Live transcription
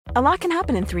A lot can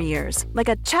happen in 3 years, like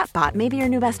a chatbot may be your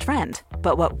new best friend.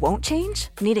 But what won't change?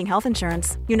 Needing health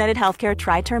insurance. United Healthcare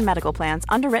Tri-Term Medical Plans,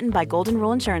 underwritten by Golden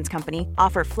Rule Insurance Company,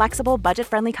 offer flexible,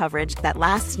 budget-friendly coverage that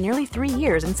lasts nearly 3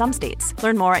 years in some states.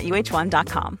 Learn more at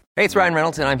uh1.com. Hey, it's Ryan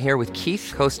Reynolds, and I'm here with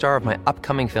Keith, co-star of my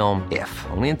upcoming film, If,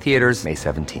 only in theaters May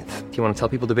 17th. Do you want to tell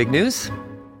people the big news?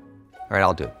 All right,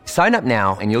 I'll do it. Sign up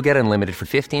now and you'll get unlimited for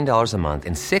 $15 a month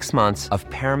and 6 months of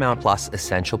Paramount Plus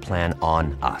Essential Plan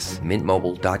on us.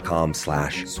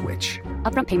 Mintmobile.com/switch.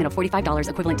 Upfront payment of $45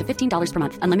 equivalent to $15 per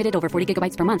month. Unlimited over 40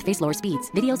 gigabytes per month. Face lower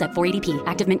speeds. Videos at 480p.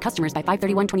 Active Mint customers by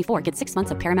 531.24 get 6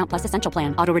 months of Paramount Plus Essential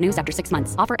Plan. Auto renews after 6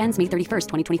 months. Offer ends May 31st,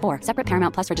 2024. Separate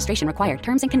Paramount Plus registration required.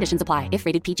 Terms and conditions apply if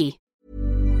rated PG.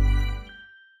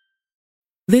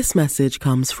 This message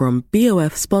comes from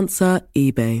BOF sponsor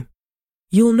eBay.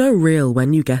 You'll know real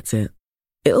when you get it.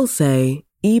 It'll say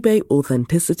eBay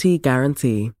Authenticity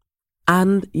Guarantee.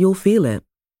 And you'll feel it.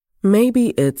 Maybe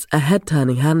it's a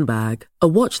head-turning handbag, a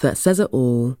watch that says it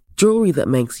all, jewelry that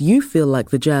makes you feel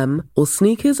like the gem, or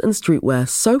sneakers and streetwear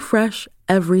so fresh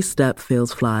every step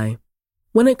feels fly.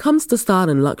 When it comes to style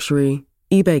and luxury,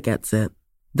 eBay gets it.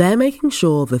 They're making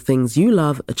sure the things you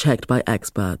love are checked by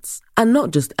experts. And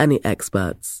not just any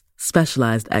experts,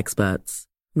 specialized experts.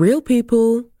 Real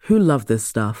people who love this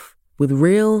stuff, with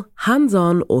real,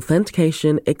 hands-on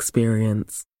authentication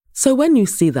experience. So when you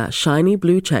see that shiny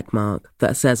blue checkmark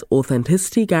that says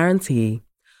Authenticity Guarantee,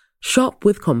 shop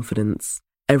with confidence.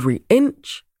 Every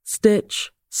inch,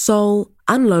 stitch, sole,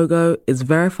 and logo is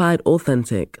verified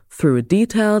authentic through a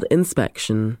detailed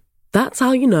inspection. That's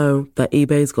how you know that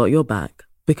eBay's got your back.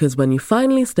 Because when you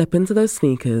finally step into those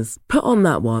sneakers, put on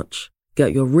that watch,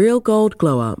 get your real gold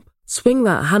glow up, swing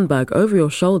that handbag over your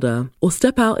shoulder, or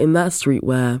step out in that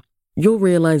streetwear, you'll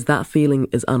realize that feeling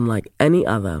is unlike any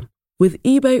other. With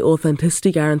eBay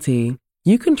Authenticity Guarantee,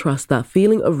 you can trust that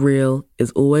feeling of real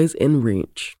is always in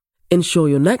reach. Ensure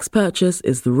your next purchase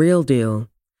is the real deal.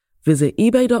 Visit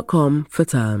ebay.com for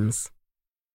terms.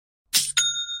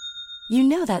 You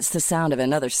know that's the sound of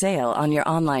another sale on your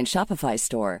online Shopify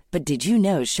store. But did you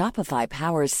know Shopify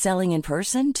powers selling in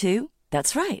person too?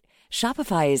 That's right.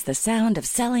 Shopify is the sound of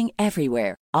selling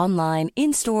everywhere. Online,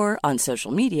 in-store, on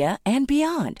social media, and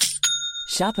beyond.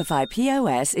 Shopify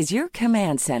POS is your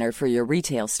command center for your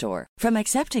retail store. From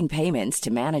accepting payments to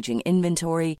managing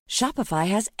inventory, Shopify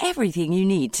has everything you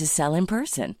need to sell in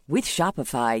person. With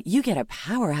Shopify, you get a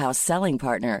powerhouse selling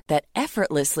partner that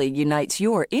effortlessly unites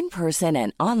your in-person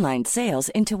and online sales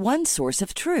into one source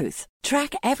of truth.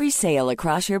 Track every sale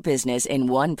across your business in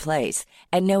one place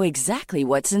and know exactly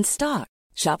what's in stock.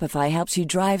 Shopify helps you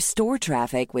drive store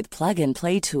traffic with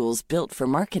plug-and-play tools built for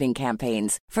marketing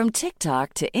campaigns, from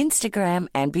TikTok to Instagram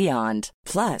and beyond.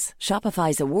 Plus,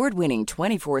 Shopify's award-winning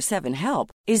 24/7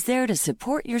 help is there to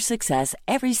support your success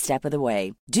every step of the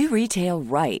way. Do retail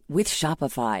right with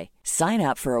Shopify. Sign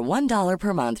up for a $1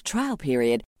 per month trial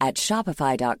period at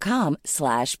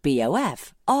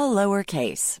shopify.com/BOF, all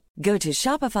lowercase. Go to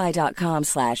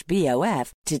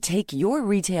shopify.com/BOF to take your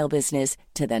retail business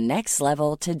to the next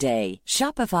level today.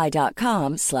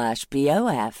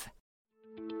 Shopify.com/BOF.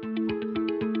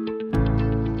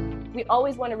 We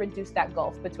always want to reduce that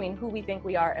gulf between who we think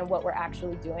we are and what we're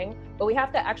actually doing. But we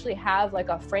have to actually have like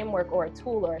a framework or a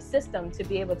tool or a system to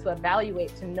be able to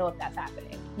evaluate to know if that's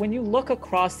happening. When you look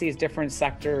across these different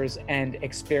sectors and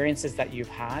experiences that you've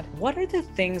had, what are the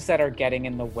things that are getting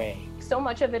in the way? So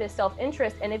much of it is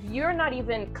self-interest. And if you're not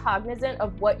even cognizant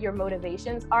of what your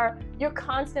motivations are, you're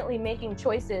constantly making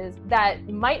choices that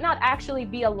might not actually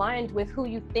be aligned with who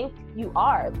you think you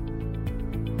are.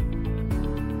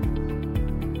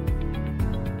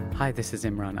 Hi, this is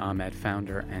Imran Ahmed,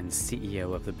 founder and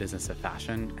CEO of the Business of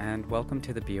Fashion, and welcome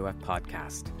to the BOF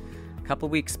podcast. A couple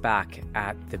weeks back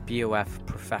at the BOF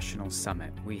Professional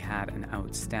Summit, we had an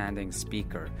outstanding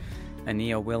speaker,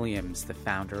 Aniyia Williams, the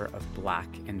founder of Black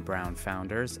and Brown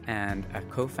Founders and a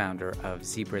co-founder of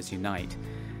Zebras Unite,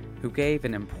 who gave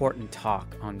an important talk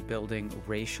on building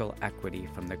racial equity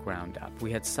from the ground up.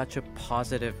 We had such a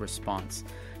positive response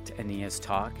to Aniyya's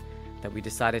talk that we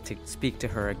decided to speak to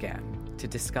her again to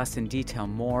discuss in detail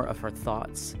more of her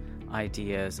thoughts,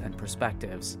 ideas, and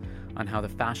perspectives on how the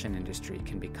fashion industry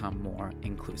can become more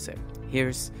inclusive.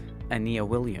 Here's Aniyia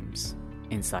Williams,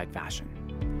 Inside Fashion.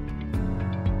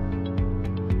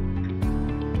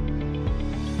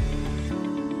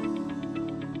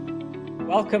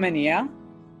 Welcome, Aniyia.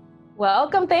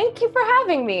 Welcome. Thank you for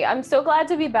having me. I'm so glad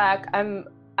to be back.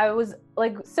 I was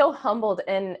like so humbled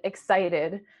and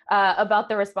excited about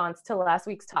the response to last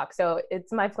week's talk. So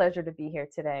it's my pleasure to be here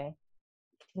today.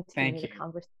 Continue Thank you. the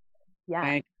conversation. Yeah.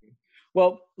 Thank you.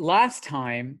 Well, last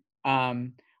time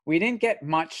we didn't get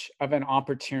much of an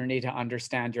opportunity to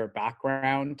understand your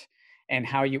background and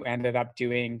how you ended up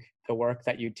doing the work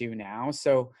that you do now.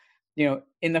 So,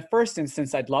 in the first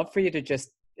instance, I'd love for you to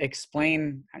just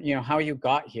explain, how you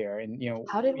got here and,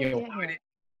 How did we get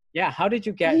here? how did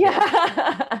you get here?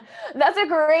 Yeah, that's a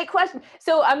great question.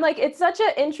 So I'm like, it's such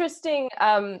an interesting,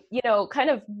 kind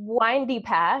of windy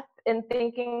path in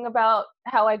thinking about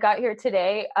how I got here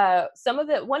today.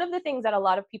 One of the things that a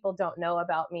lot of people don't know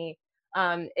about me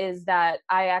is that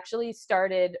I actually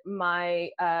started my,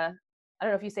 I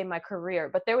don't know if you say my career,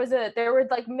 but there were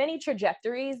like many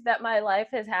trajectories that my life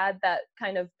has had that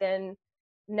kind of then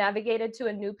navigated to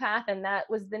a new path, and that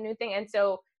was the new thing. And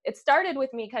so it started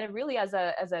with me kind of really as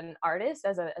an artist,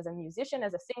 as a musician,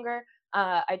 as a singer.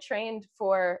 I trained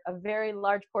for a very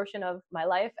large portion of my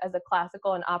life as a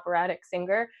classical and operatic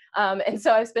singer, and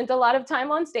so I've spent a lot of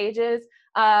time on stages.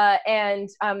 That's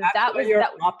why you're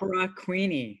opera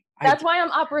queenie. That's why I'm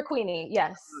opera queenie.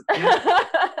 Yes.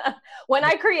 Yeah. When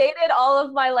I created all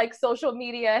of my like social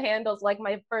media handles, like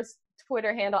my first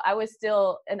Twitter handle, I was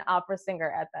still an opera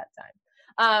singer at that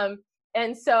time.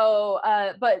 And so,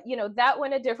 but that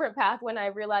went a different path when I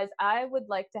realized I would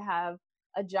like to have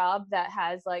a job that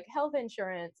has like health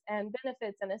insurance and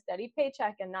benefits and a steady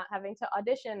paycheck and not having to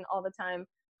audition all the time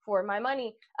for my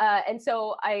money. And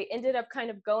so I ended up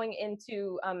kind of going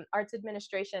into arts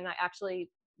administration. I actually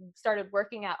started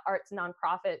working at arts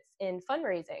nonprofits in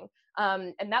fundraising.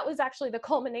 And that was actually the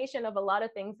culmination of a lot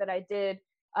of things that I did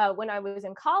when I was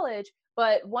in college.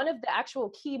 But one of the actual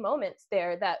key moments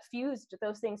there that fused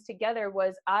those things together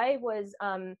was I was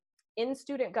in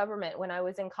student government when I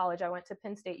was in college. I went to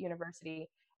Penn State University,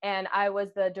 and I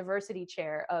was the diversity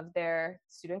chair of their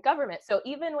student government. So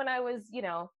even when I was,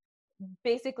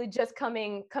 basically just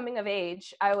coming of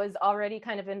age, I was already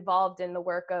kind of involved in the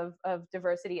work of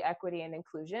diversity, equity, and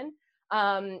inclusion.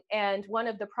 And one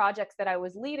of the projects that I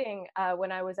was leading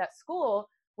when I was at school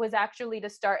was actually to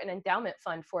start an endowment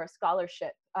fund for a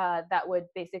scholarship that would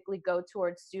basically go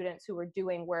towards students who were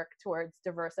doing work towards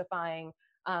diversifying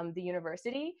the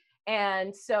university.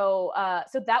 And so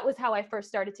that was how I first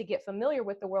started to get familiar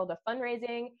with the world of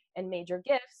fundraising and major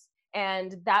gifts.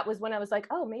 And that was when I was like,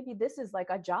 oh, maybe this is like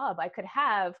a job I could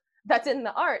have that's in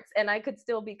the arts, and I could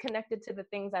still be connected to the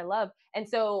things I love. And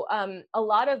so a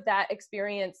lot of that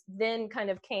experience then kind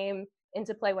of came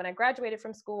into play when I graduated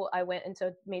from school. I went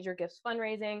into major gifts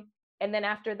fundraising. And then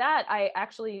after that, I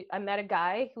met a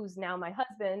guy who's now my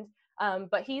husband,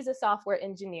 but he's a software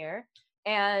engineer.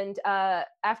 And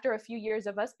after a few years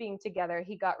of us being together,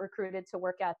 he got recruited to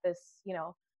work at this,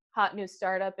 hot new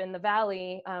startup in the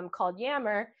Valley called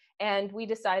Yammer. And we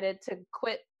decided to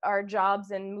quit our jobs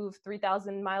and move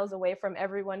 3,000 miles away from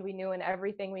everyone we knew and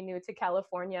everything we knew to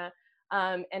California.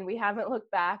 And we haven't looked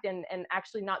back. And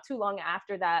actually not too long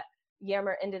after that,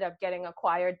 Yammer ended up getting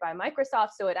acquired by Microsoft.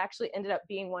 So it actually ended up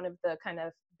being one of the kind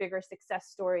of bigger success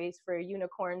stories for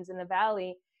unicorns in the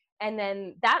Valley. And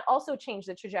then that also changed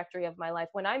the trajectory of my life.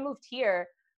 When I moved here,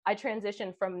 I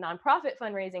transitioned from nonprofit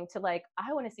fundraising to like,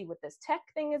 I want to see what this tech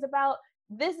thing is about.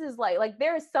 This is like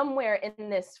there is somewhere in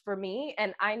this for me,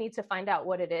 and I need to find out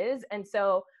what it is. And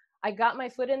so I got my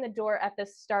foot in the door at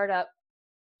this startup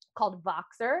called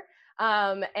Voxer.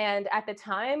 And at the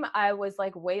time I was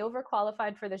like way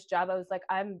overqualified for this job. I was like,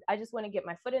 I just want to get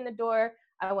my foot in the door.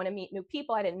 I want to meet new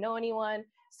people. I didn't know anyone.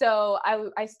 So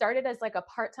I started as like a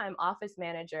part-time office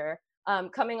manager,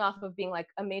 coming off of being like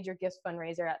a major gifts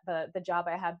fundraiser at the job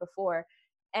I had before.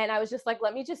 And I was just like,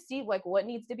 let me just see like what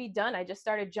needs to be done. I just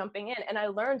started jumping in, and I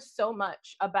learned so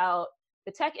much about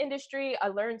the tech industry. I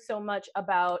learned so much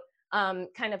about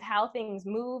kind of how things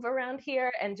move around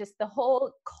here, and just the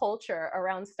whole culture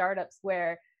around startups,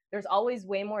 where there's always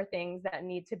way more things that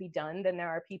need to be done than there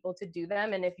are people to do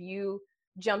them. And if you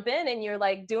jump in and you're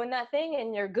like doing that thing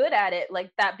and you're good at it, like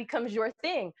that becomes your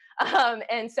thing.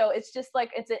 And so it's just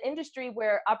like, it's an industry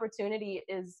where opportunity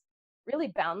is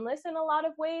really boundless in a lot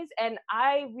of ways. And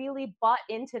I really bought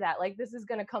into that. Like, this is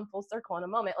going to come full circle in a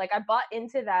moment. Like, I bought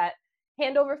into that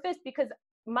hand over fist, because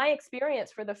my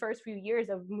experience for the first few years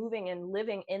of moving and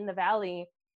living in the Valley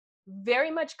very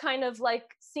much kind of like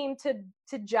seemed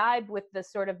to jibe with the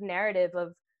sort of narrative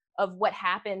of what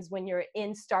happens when you're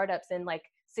in startups, and like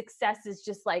success is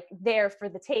just like there for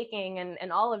the taking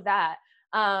and all of that.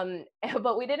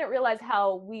 But we didn't realize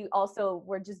how we also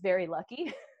were just very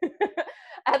lucky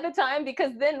at the time,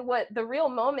 because then what the real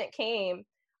moment came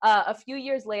a few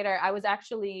years later. I was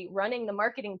actually running the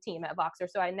marketing team at Voxer.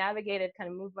 So I navigated, kind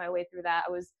of moved my way through that.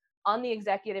 I was on the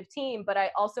executive team, but I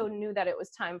also knew that it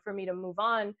was time for me to move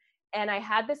on. And I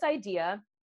had this idea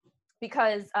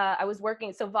because I was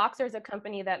working. So Voxer is a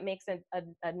company that makes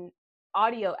an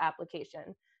audio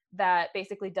application that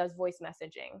basically does voice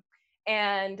messaging.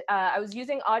 And I was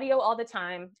using audio all the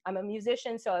time. I'm a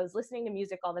musician, so I was listening to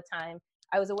music all the time.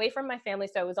 I was away from my family,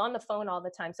 so I was on the phone all the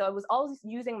time. So I was always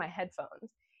using my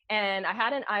headphones. And I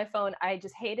had an iPhone. I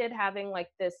just hated having like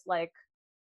this like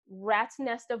rat's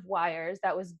nest of wires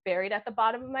that was buried at the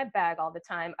bottom of my bag all the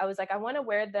time. I was like, I want to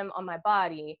wear them on my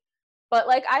body, but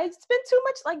like I spent too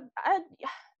much like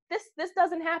this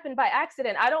doesn't happen by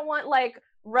accident. I don't want like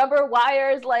rubber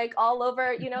wires like all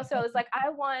over, you know. So I was like, I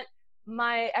want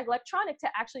my electronic to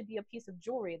actually be a piece of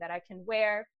jewelry that I can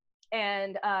wear.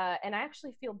 And I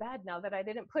actually feel bad now that I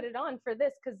didn't put it on for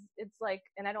this, because it's like,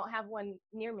 and I don't have one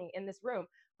near me in this room.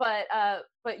 But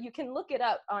you can look it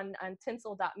up on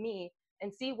tinsel.me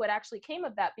and see what actually came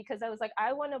of that, because I was like,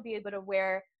 I want to be able to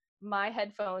wear my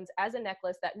headphones as a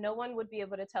necklace that no one would be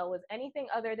able to tell was anything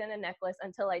other than a necklace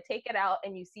until I take it out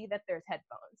and you see that there's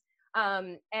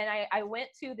headphones. And I went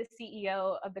to the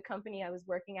CEO of the company I was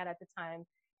working at the time,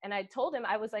 and I told him,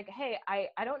 I was like, hey,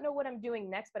 I don't know what I'm doing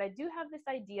next, but I do have this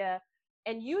idea,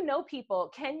 and you know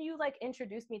people, can you like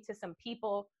introduce me to some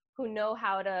people who know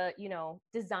how to, you know,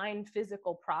 design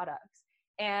physical products?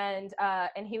 And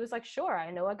he was like, sure,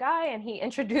 I know a guy. And he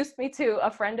introduced me to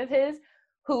a friend of his,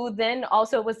 who then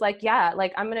also was like, yeah,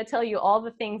 like, I'm going to tell you all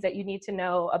the things that you need to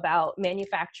know about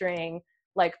manufacturing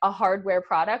like a hardware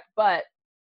product, but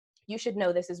you should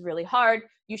know this is really hard.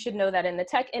 You should know that in the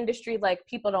tech industry, like,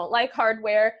 people don't like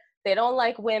hardware. They don't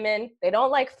like women. They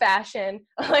don't like fashion.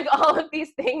 Like, all of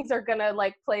these things are going to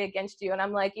like play against you. And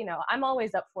I'm like, you know, I'm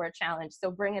always up for a challenge,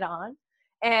 so bring it on.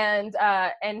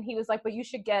 And he was like, but you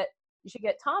should get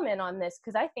Tom in on this,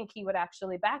 because I think he would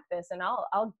actually back this, and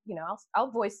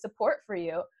I'll voice support for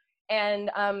you.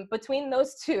 And between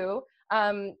those two,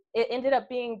 it ended up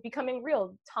becoming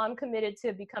real. Tom committed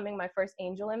to becoming my first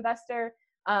angel investor.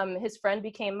 His friend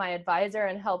became my advisor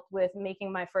and helped with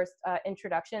making my first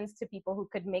introductions to people who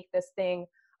could make this thing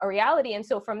a reality. And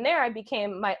so from there, I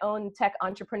became my own tech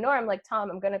entrepreneur. I'm like, Tom,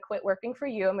 I'm going to quit working for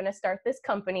you. I'm going to start this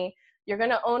company. You're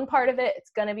going to own part of it. It's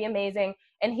going to be amazing.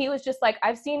 And he was just like,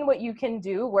 I've seen what you can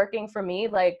do working for me.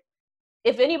 Like,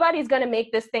 if anybody's going to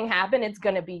make this thing happen, it's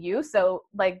going to be you. So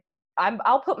like,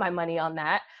 I'll put my money on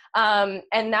that.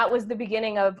 And that was the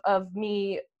beginning of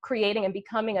me creating and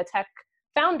becoming a tech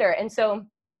founder. And so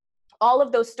all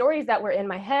of those stories that were in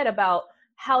my head about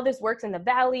how this works in the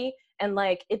Valley, and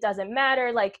like, it doesn't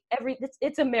matter, like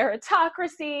it's a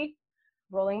meritocracy,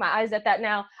 rolling my eyes at that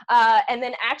now. And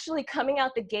then actually coming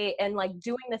out the gate and like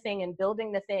doing the thing and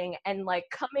building the thing, and like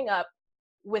coming up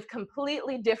with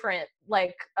completely different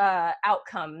like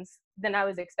outcomes than I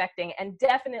was expecting, and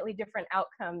definitely different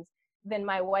outcomes than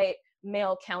my white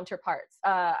male counterparts.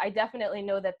 I definitely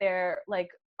know that there like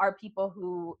are people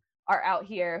who are out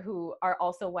here who are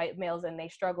also white males and they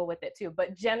struggle with it too,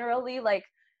 but generally like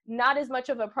not as much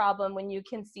of a problem when you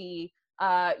can see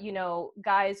you know,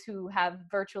 guys who have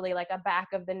virtually like a back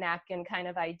of the napkin kind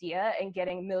of idea and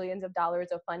getting millions of dollars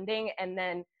of funding, and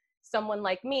then someone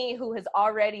like me who has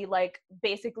already like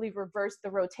basically reversed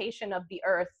the rotation of the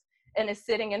earth and is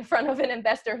sitting in front of an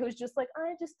investor who's just like,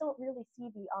 I just don't really see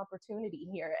the opportunity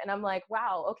here. And I'm like,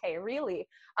 wow, okay, really?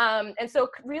 And so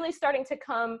really starting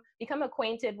to become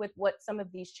acquainted with what some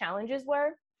of these challenges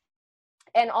were.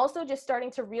 And also just starting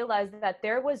to realize that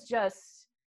there was just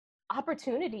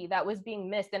opportunity that was being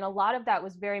missed. And a lot of that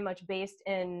was very much based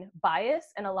in bias.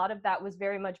 And a lot of that was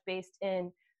very much based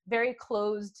in very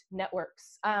closed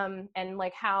networks, and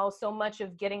like how so much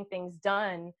of getting things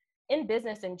done in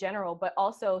business in general, but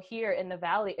also here in the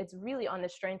Valley, it's really on the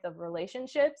strength of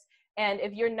relationships. And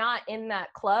if you're not in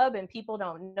that club and people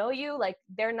don't know you, like,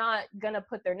 they're not going to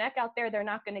put their neck out there. They're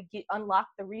not going to unlock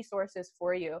the resources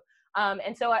for you.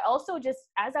 And so I also just,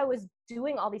 as I was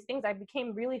doing all these things, I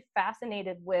became really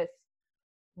fascinated with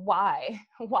why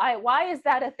is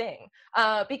that a thing?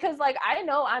 Because like, I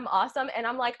know I'm awesome, and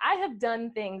I'm like, I have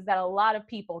done things that a lot of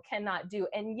people cannot do.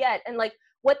 And yet, and like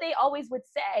what they always would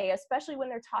say, especially when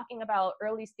they're talking about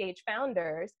early stage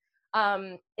founders,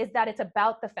 is that it's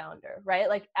about the founder, right?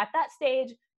 Like at that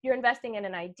stage, you're investing in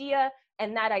an idea,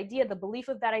 and that idea, the belief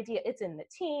of that idea, it's in the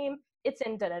team, it's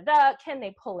in da-da-da, can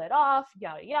they pull it off,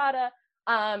 yada, yada.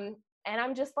 And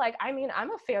I'm just like, I mean, I'm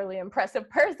a fairly impressive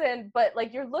person, but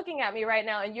like, you're looking at me right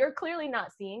now and you're clearly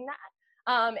not seeing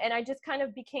that. And I just kind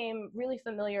of became really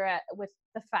familiar with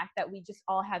the fact that we just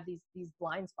all have these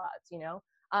blind spots, you know,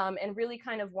 and really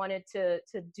kind of wanted to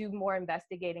do more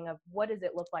investigating of what does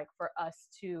it look like for us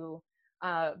to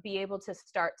be able to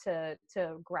start to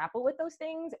grapple with those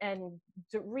things and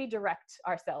to redirect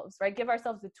ourselves, right? Give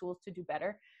ourselves the tools to do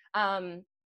better.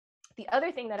 The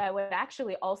other thing that I would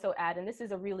actually also add, and this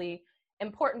is a really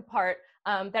important part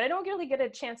that I don't really get a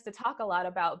chance to talk a lot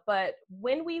about. But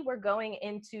when we were going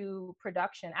into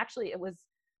production, actually, it was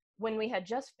when we had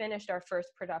just finished our first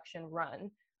production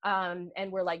run,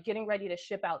 and we're like getting ready to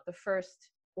ship out the first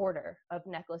order of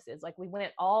necklaces. Like we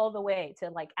went all the way to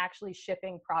like actually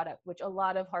shipping product, which a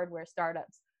lot of hardware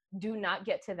startups do not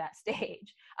get to that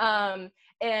stage.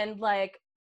 And like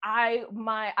I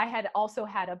had also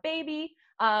had a baby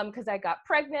because I got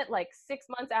pregnant like 6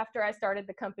 months after I started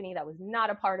the company. That was not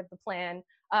a part of the plan,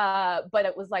 but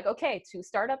it was like, okay, 2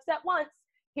 startups at once.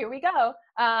 Here we go.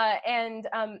 And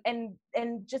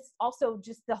just also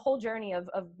just the whole journey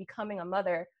of becoming a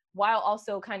mother while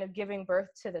also kind of giving birth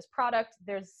to this product.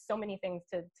 There's so many things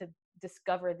to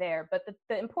discover there. But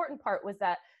the important part was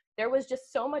that there was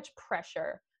just so much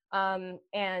pressure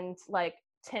and like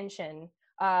tension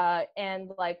and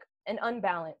like an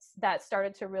unbalance that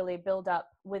started to really build up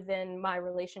within my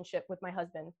relationship with my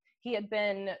husband. He had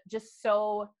been just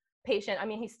so patient. I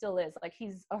mean, he still is. Like,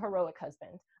 he's a heroic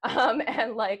husband.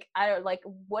 And like, I like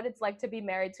what it's like to be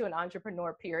married to an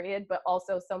entrepreneur, period, but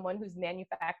also someone who's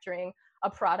manufacturing a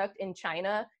product in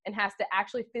China and has to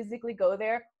actually physically go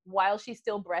there while she's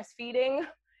still breastfeeding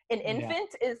an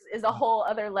infant is a whole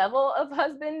other level of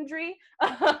husbandry.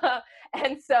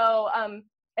 And so,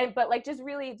 but like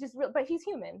but he's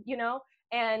human, you know?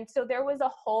 And so there was a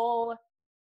whole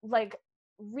like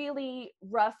really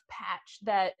rough patch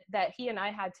that he and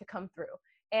I had to come through.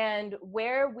 And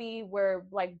where we were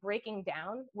like breaking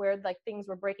down, where like things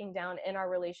were breaking down in our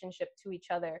relationship to each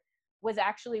other, was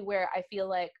actually where I feel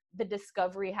like the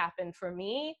discovery happened for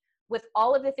me with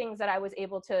all of the things that I was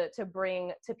able to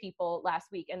bring to people last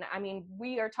week. And I mean,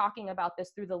 we are talking about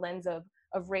this through the lens of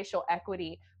racial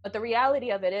equity, but the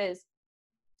reality of it is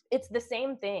it's the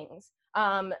same things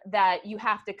that you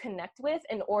have to connect with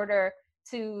in order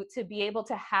to be able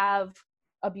to have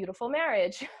a beautiful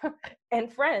marriage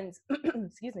and friends,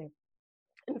 excuse me,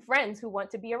 and friends who want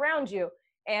to be around you,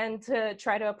 and to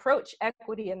try to approach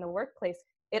equity in the workplace.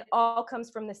 It all comes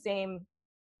from the same,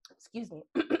 excuse me,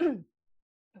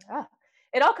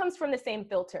 it all comes from the same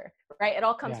filter, right? It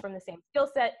all comes from the same skill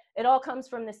set. It all comes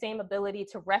from the same ability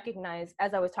to recognize,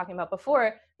 as I was talking about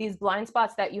before, these blind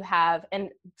spots that you have, and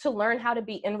to learn how to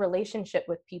be in relationship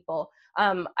with people.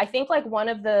 I think like one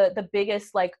of the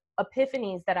biggest like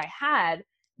epiphanies that I had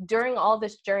during all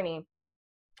this journey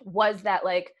was that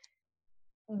like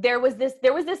there was this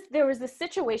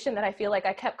situation that I feel like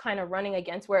I kept kind of running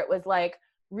against, where it was like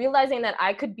realizing that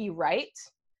I could be right,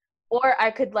 or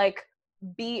I could like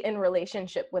be in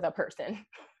relationship with a person.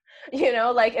 You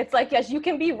know, like it's like, yes, you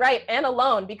can be right and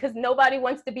alone, because nobody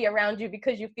wants to be around you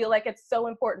because you feel like it's so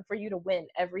important for you to win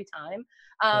every time.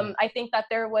 I think that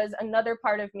there was another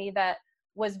part of me that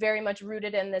was very much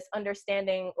rooted in this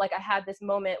understanding. Like I had this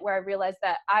moment where I realized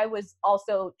that I was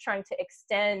also trying to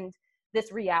extend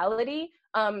this reality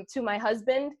to my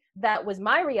husband that was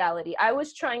my reality. I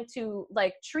was trying to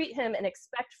like treat him and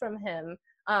expect from him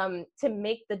to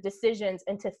make the decisions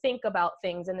and to think about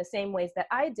things in the same ways that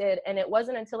I did. And it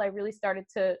wasn't until I really started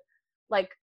to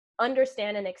like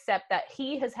understand and accept that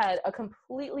he has had a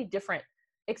completely different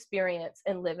experience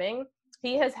in living.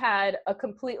 He has had a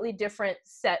completely different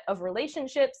set of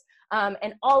relationships,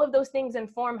 and all of those things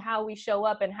inform how we show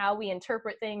up and how we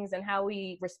interpret things and how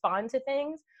we respond to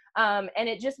things. And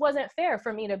it just wasn't fair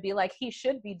for me to be like, he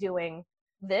should be doing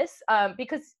this,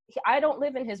 because I don't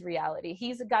live in his reality.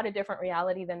 He's got a different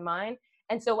reality than mine.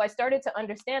 And so I started to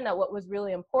understand that what was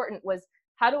really important was,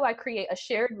 how do I create a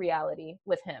shared reality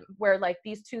with him where like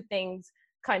these two things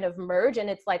kind of merge, and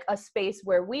it's like a space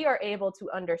where we are able to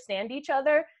understand each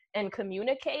other and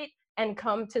communicate and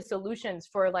come to solutions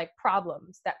for like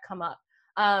problems that come up.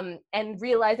 And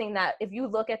realizing that if you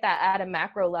look at that at a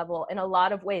macro level, in a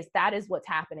lot of ways, that is what's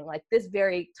happening. Like this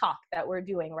very talk that we're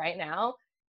doing right now,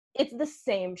 it's the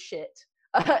same shit.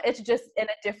 It's just in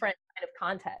a different kind of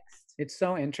context. It's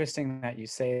so interesting that you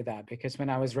say that, because when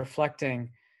I was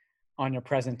reflecting on your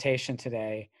presentation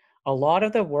today, a lot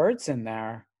of the words in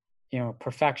there, you know,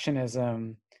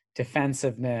 perfectionism,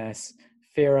 defensiveness,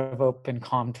 fear of open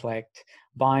conflict,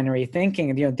 binary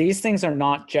thinking, you know, these things are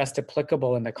not just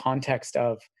applicable in the context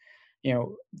of, you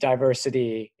know,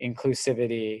 diversity,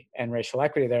 inclusivity, and racial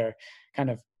equity. They're kind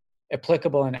of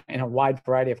applicable in a wide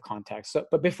variety of contexts. So,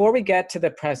 but before we get to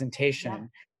the presentation,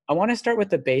 I want to start with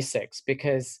the basics,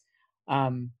 because,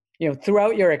 you know,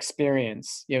 throughout your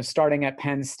experience, you know, starting at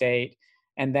Penn State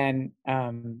and then,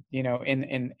 you know,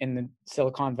 in the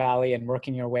Silicon Valley and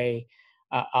working your way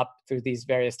up through these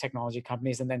various technology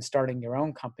companies and then starting your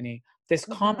own company, this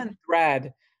common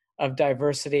thread of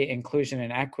diversity, inclusion,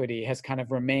 and equity has kind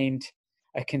of remained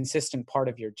a consistent part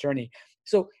of your journey.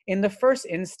 So in the first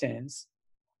instance,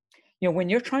 when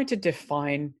you're trying to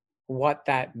define what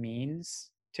that means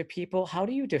to people, how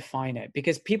do you define it?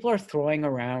 Because people are throwing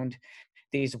around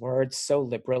these words so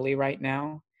liberally right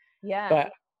now. Yeah.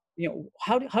 But,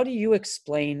 how do you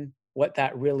explain what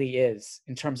that really is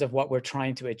in terms of what we're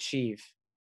trying to achieve?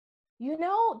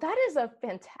 That is a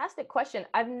fantastic question.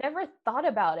 I've never thought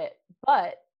about it,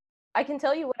 but I can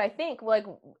tell you what I think. Like,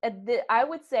 I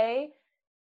would say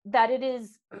that it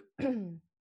is,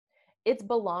 it's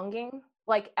belonging.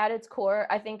 Like at its core,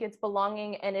 I think it's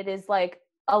belonging, and it is like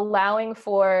allowing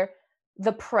for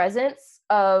the presence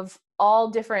of all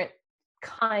different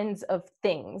kinds of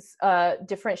things,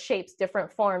 different shapes,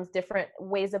 different forms, different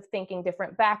ways of thinking,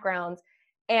 different backgrounds,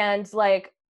 and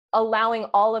like allowing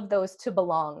all of those to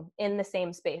belong in the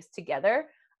same space together,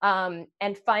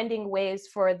 and finding ways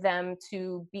for them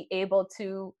to be able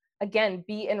to, again,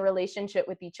 be in relationship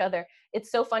with each other. It's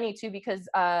so funny too, because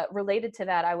related to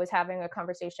that, I was having a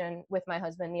conversation with my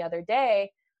husband the other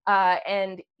day,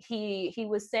 and he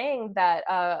was saying that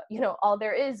all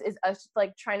there is us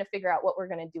like trying to figure out what we're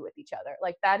going to do with each other.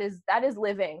 Like that is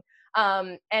living,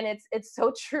 and it's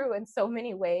so true in so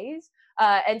many ways.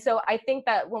 And so I think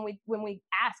that when we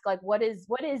ask like what is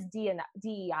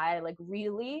DEI like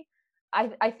really,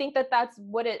 I think that that's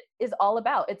what it is all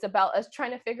about. It's about us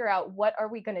trying to figure out what are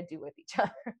we going to do with each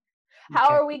other. How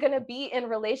Okay. are we going to be in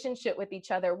relationship with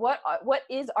each other? What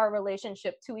is our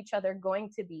relationship to each other going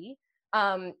to be?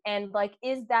 And like,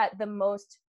 is that the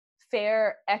most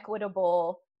fair,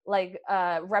 equitable, like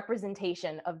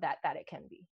representation of that it can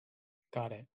be?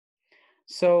 Got it.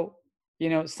 So,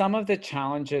 some of the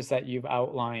challenges that you've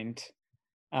outlined,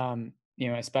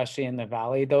 especially in the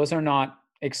Valley, those are not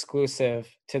exclusive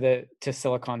to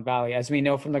Silicon Valley. As we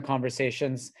know from the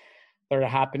conversations that are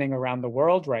happening around the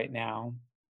world right now,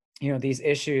 these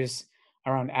issues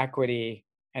around equity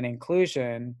and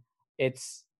inclusion,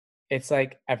 it's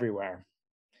like everywhere.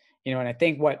 And I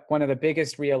think one of the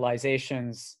biggest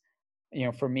realizations,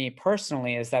 for me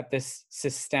personally, is that this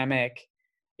systemic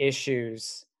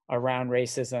issues around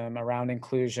racism, around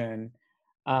inclusion,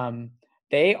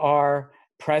 they are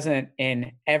present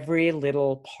in every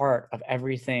little part of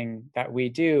everything that we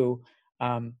do,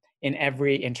 in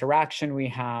every interaction we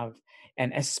have,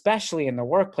 and especially in the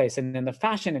workplace and in the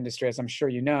fashion industry, as I'm sure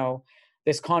you know,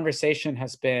 this conversation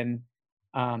has been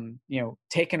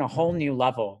taken a whole new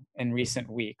level in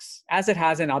recent weeks, as it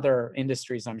has in other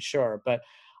industries, I'm sure. But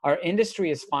our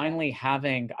industry is finally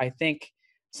having, I think,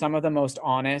 some of the most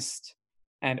honest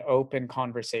and open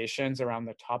conversations around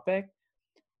the topic.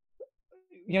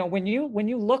 When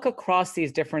you look across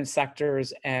these different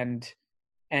sectors and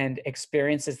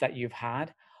experiences that you've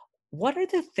had, what are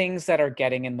the things that are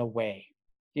getting in the way?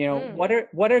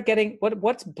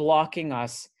 What's blocking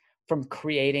us from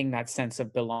creating that sense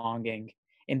of belonging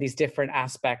in these different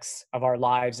aspects of our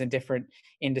lives in different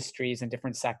industries and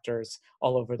different sectors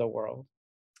all over the world?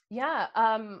 Yeah.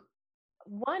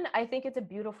 One, I think it's a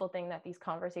beautiful thing that these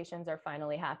conversations are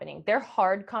finally happening. They're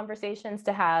hard conversations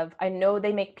to have. I know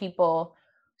they make people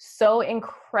so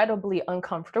incredibly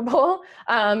uncomfortable.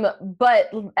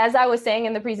 But as I was saying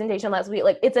in the presentation last week,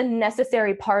 like it's a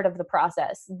necessary part of the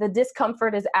process. The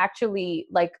discomfort is actually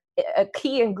like a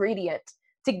key ingredient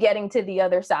to getting to the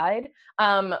other side.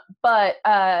 But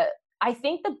I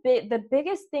think the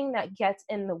biggest thing that gets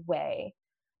in the way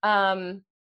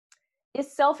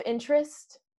is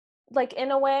self-interest, like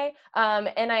in a way.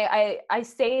 And I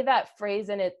say that phrase,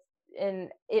 and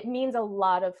it means a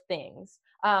lot of things.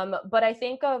 But I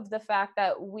think of the fact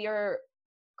that we're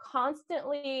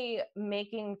constantly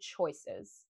making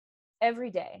choices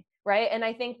every day, right? And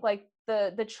I think like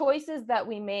the choices that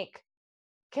we make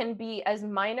can be as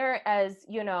minor as,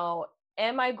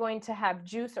 am I going to have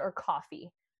juice or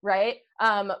coffee? Right.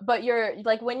 But you're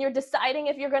like, when you're deciding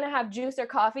if you're going to have juice or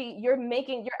coffee, you're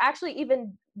actually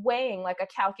even weighing like a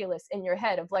calculus in your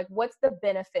head of like, what's the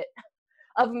benefit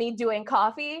of me doing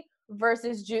coffee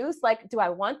versus juice? Like, do I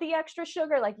want the extra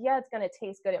sugar? Like, yeah, it's going to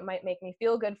taste good. It might make me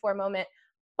feel good for a moment,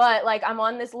 but like I'm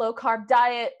on this low carb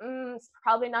diet. It's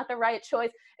probably not the right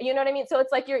choice. You know what I mean? So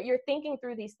it's like, you're thinking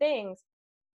through these things,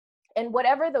 and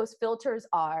whatever those filters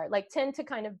are, like tend to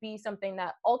kind of be something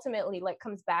that ultimately like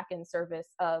comes back in service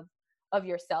of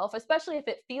yourself, especially if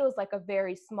it feels like a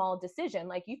very small decision.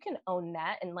 Like you can own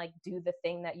that and like do the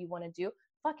thing that you want to do.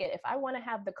 Fuck it, if I want to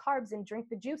have the carbs and drink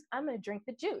the juice, I'm going to drink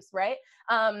the juice, right?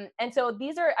 And so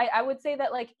these are, I would say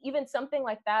that like even something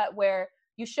like that where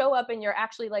you show up and you're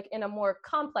actually like in a more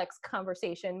complex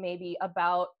conversation, maybe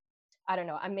about, I don't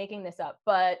know, I'm making this up,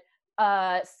 but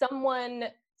someone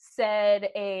said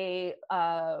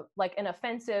like an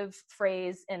offensive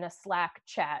phrase in a Slack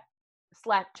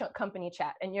company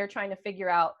chat, and you're trying to figure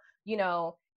out,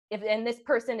 and this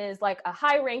person is like a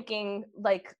high ranking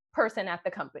like person at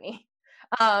the company.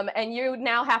 And you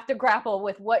now have to grapple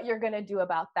with what you're going to do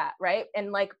about that, right?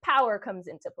 And like power comes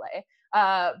into play,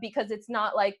 because it's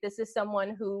not like this is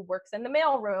someone who works in the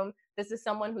mailroom. This is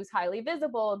someone who's highly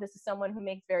visible. This is someone who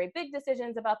makes very big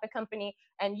decisions about the company.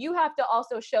 And you have to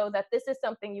also show that this is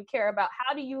something you care about.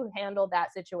 How do you handle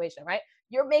that situation, right?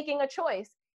 You're making a choice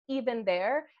even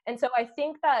there. And so I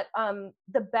think that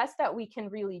the best that we can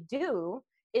really do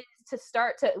is to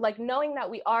start to like knowing that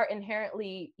we are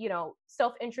inherently, you know,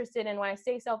 self-interested. And when I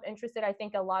say self-interested, I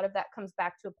think a lot of that comes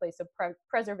back to a place of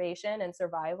preservation and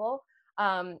survival,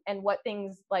 and what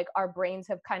things like our brains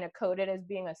have kind of coded as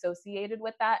being associated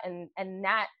with that. And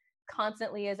that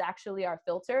constantly is actually our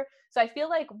filter. So I feel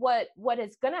like what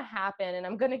is going to happen, and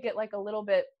I'm going to get like a little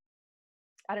bit,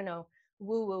 I don't know,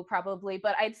 woo-woo probably,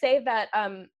 but I'd say that,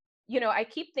 you know, I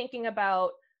keep thinking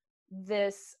about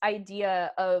this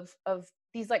idea of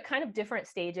these like kind of different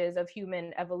stages of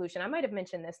human evolution. I might have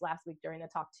mentioned this last week during the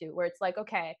talk too, where it's like,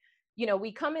 okay, you know,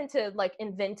 we come into like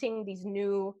inventing these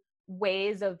new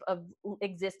ways of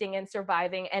existing and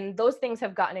surviving. And those things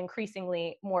have gotten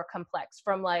increasingly more complex,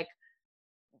 from like,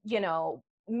 you know,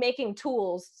 making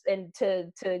tools and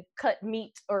to cut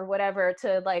meat or whatever,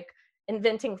 to like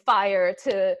inventing fire,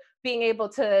 to being able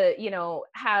to, you know,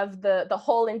 have the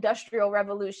whole industrial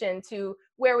revolution, to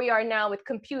where we are now with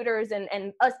computers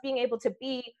and us being able to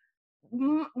be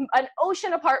an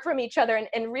ocean apart from each other and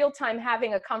in real time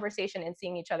having a conversation and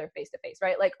seeing each other face to face,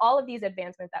 right? Like all of these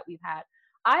advancements that we've had.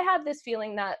 I have this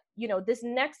feeling that, you know, this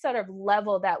next sort of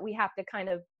level that we have to kind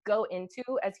of go into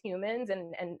as humans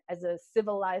and as a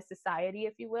civilized society,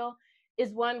 if you will,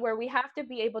 is one where we have to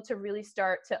be able to really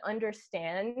start to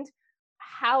understand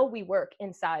how we work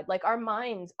inside. Like our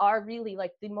minds are really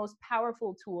like the most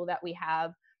powerful tool that we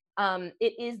have.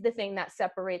 It is the thing that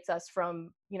separates us from,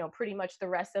 you know, pretty much the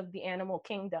rest of the animal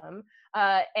kingdom.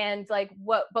 And like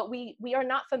but we are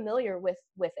not familiar with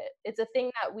it. It's a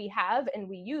thing that we have and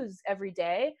we use every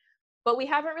day, but we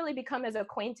haven't really become as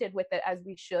acquainted with it as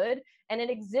we should. And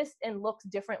it exists and looks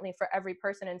differently for every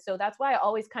person. And so that's why I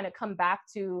always kind of come back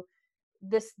to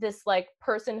this like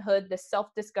personhood, this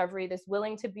self-discovery, this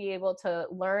willing to be able to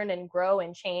learn and grow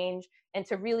and change, and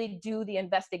to really do the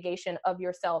investigation of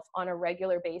yourself on a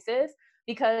regular basis.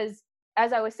 Because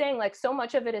as I was saying, like so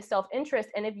much of it is self-interest.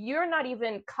 And if you're not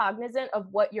even cognizant of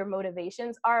what your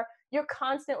motivations are, you're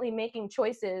constantly making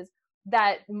choices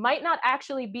that might not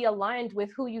actually be aligned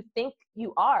with who you think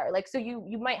you are. Like, so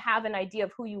you might have an idea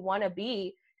of who you want to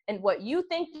be and what you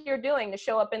think you're doing to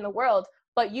show up in the world,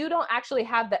 but you don't actually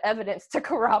have the evidence to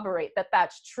corroborate that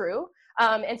that's true.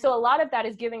 And so a lot of that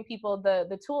is giving people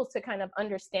the tools to kind of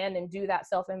understand and do that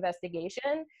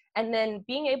self-investigation, and then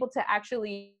being able to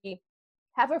actually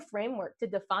have a framework to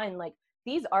define, like,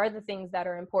 these are the things that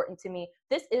are important to me.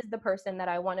 This is the person that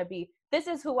I want to be. This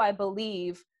is who I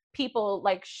believe people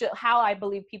like, how I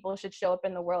believe people should show up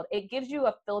in the world. It gives you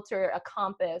a filter, a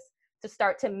compass to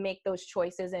start to make those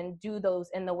choices and do those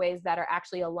in the ways that are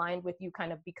actually aligned with you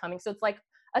kind of becoming. So it's like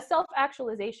a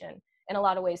self-actualization in a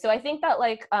lot of ways. So I think that,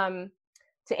 like,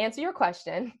 to answer your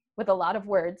question with a lot of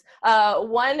words,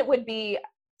 one would be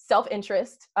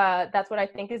self-interest. That's what I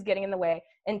think is getting in the way.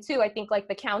 And two, I think like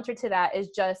the counter to that is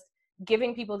just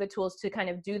giving people the tools to kind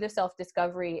of do the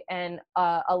self-discovery and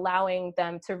allowing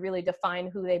them to really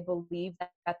define who they believe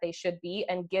that they should be,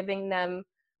 and giving them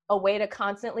a way to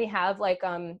constantly have like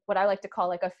what I like to call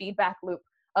like a feedback loop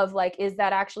of like, is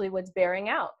that actually what's bearing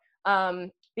out?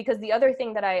 Because the other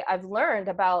thing that I've learned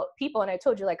about people, and I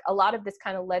told you, like, a lot of this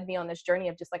kind of led me on this journey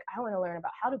of just like, I want to learn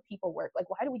about how do people work? Like,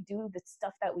 why do we do the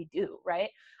stuff that we do, right?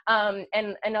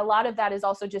 And a lot of that is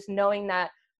also just knowing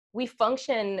that we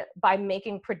function by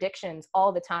making predictions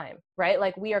all the time, right?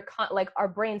 Like we are like our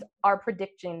brains are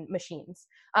prediction machines.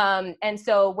 And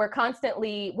so we're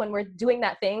constantly, when we're doing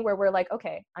that thing where we're like,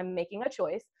 okay, I'm making a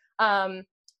choice,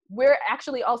 we're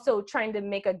actually also trying to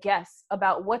make a guess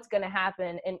about what's going to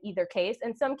happen in either case.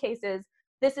 In some cases,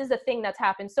 this is a thing that's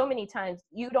happened so many times,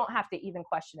 you don't have to even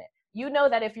question it. You know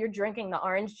that if you're drinking the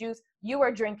orange juice, you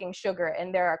are drinking sugar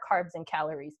and there are carbs and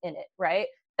calories in it, right?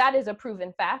 That is a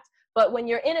proven fact. But when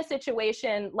you're in a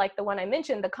situation like the one I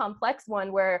mentioned, the complex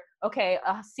one where, okay,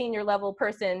 a senior level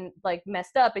person like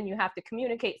messed up and you have to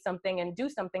communicate something and do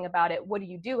something about it, what do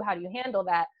you do? How do you handle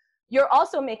that? You're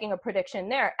also making a prediction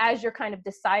there as you're kind of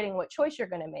deciding what choice you're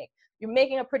going to make. You're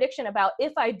making a prediction about,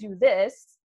 if I do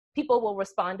this, people will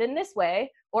respond in this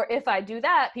way, or if I do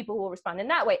that, people will respond in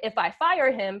that way. If I fire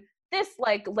him, this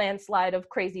like landslide of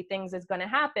crazy things is going to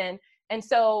happen. And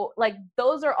so like,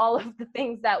 those are all of the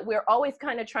things that we're always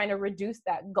kind of trying to reduce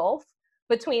that gulf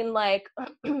between like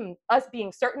us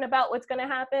being certain about what's going to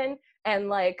happen and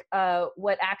like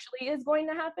what actually is going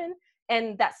to happen.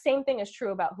 And that same thing is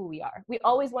true about who we are. We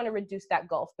always want to reduce that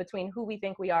gulf between who we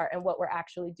think we are and what we're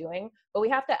actually doing. But we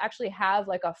have to actually have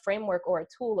like a framework or a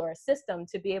tool or a system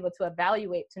to be able to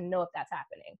evaluate to know if that's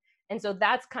happening. And so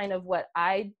that's kind of what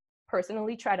I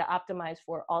personally try to optimize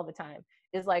for all the time,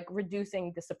 is like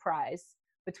reducing the surprise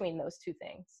between those two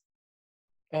things.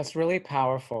 That's really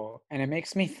powerful. And it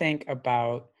makes me think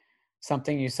about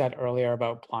something you said earlier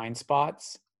about blind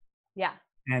spots. Yeah.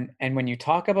 And when you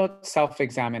talk about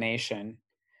self-examination,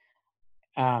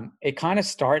 it kind of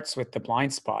starts with the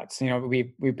blind spots. You know,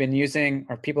 we've been using,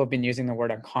 or people have been using the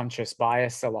word unconscious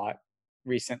bias a lot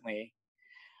recently.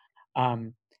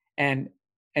 And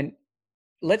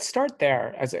let's start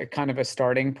there as a kind of a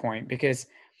starting point, because,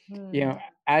 you know,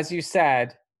 as you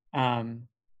said,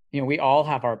 you know, we all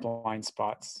have our blind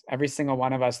spots, every single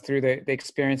one of us, through the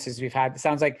experiences we've had. It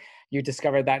sounds like you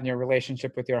discovered that in your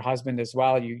relationship with your husband as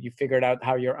well. You figured out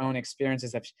how your own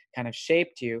experiences have kind of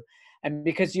shaped you. And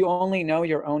because you only know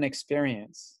your own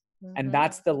experience, and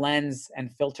that's the lens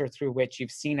and filter through which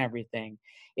you've seen everything,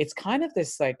 it's kind of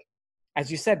this, like,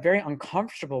 as you said, very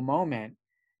uncomfortable moment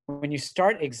when you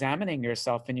start examining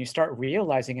yourself and you start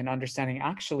realizing and understanding,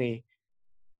 actually,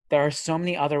 there are so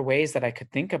many other ways that I could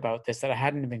think about this that I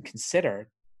hadn't even considered.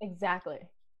 Exactly.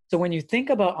 So when you think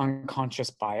about unconscious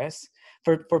bias,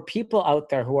 for people out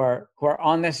there who are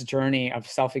on this journey of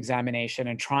self-examination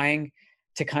and trying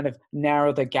to kind of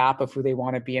narrow the gap of who they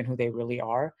want to be and who they really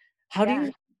are, how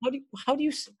do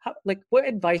you like, what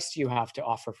advice do you have to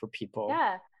offer for people?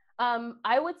 Yeah.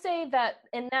 I would say that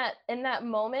in that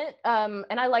moment, and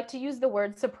I like to use the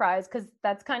word surprise because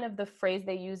that's kind of the phrase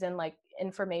they use in like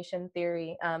information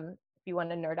theory. If you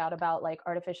want to nerd out about like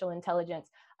artificial intelligence,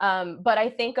 but I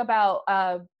think about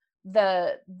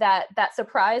that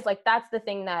surprise, like that's the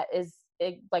thing that is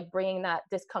like bringing that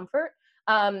discomfort.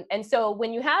 And so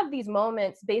when you have these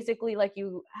moments, basically, like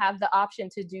you have the option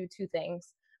to do two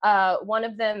things. One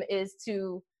of them is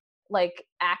to like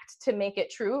act to make it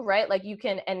true, right? Like you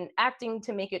can, and acting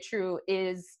to make it true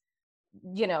is,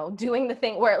 you know, doing the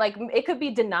thing where like it could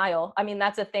be denial. I mean,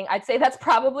 that's a thing. I'd say that's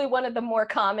probably one of the more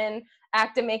common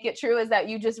act to make it true, is that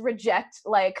you just reject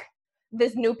like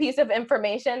this new piece of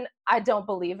information. I don't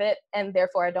believe it, and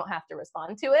therefore I don't have to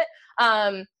respond to it.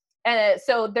 And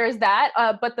so there's that.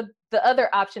 But the other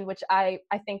option, which I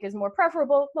think is more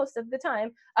preferable most of the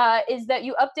time, is that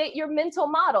you update your mental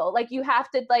model. Like you have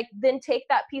to like then take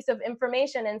that piece of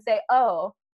information and say,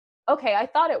 oh, okay, I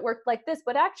thought it worked like this,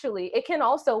 but actually it can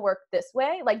also work this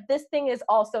way. Like this thing is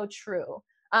also true.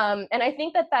 And I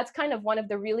think that that's kind of one of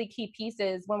the really key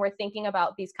pieces when we're thinking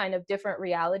about these kind of different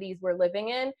realities we're living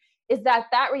in, is that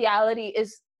that reality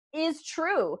is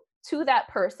true to that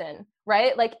person,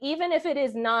 right? Like even if it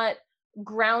is not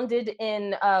grounded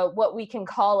in what we can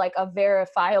call like a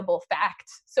verifiable fact,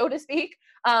 so to speak,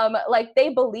 like they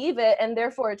believe it and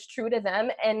therefore it's true to them.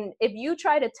 And if you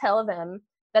try to tell them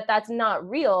that that's not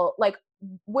real, like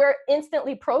we're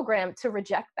instantly programmed to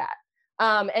reject that.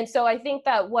 And so I think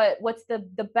that what's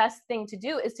the best thing to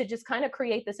do is to just kind of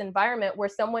create this environment where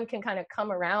someone can kind of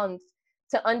come around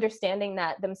to understanding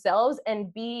that themselves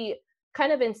and be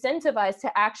kind of incentivized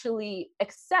to actually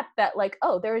accept that, like,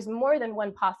 oh, there is more than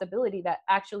one possibility that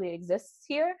actually exists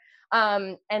here.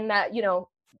 And that, you know,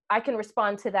 I can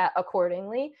respond to that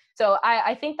accordingly. So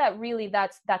I think that really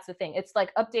that's the thing. It's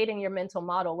like updating your mental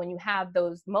model when you have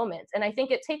those moments. And I think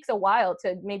it takes a while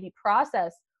to maybe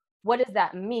process, what does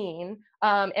that mean?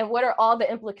 And what are all the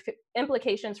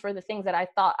implications for the things that I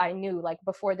thought I knew, like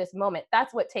before this moment?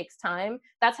 That's what takes time.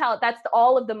 That's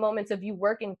all of the moments of you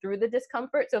working through the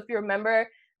discomfort. So if you remember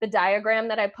the diagram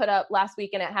that I put up last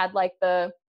week, and it had like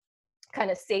the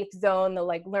kind of safe zone, the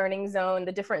like learning zone,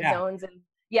 the different zones. And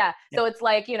so it's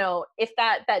like, you know, if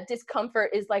that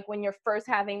discomfort is like when you're first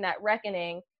having that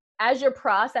reckoning, as you're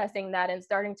processing that and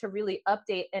starting to really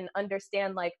update and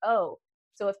understand, like, oh,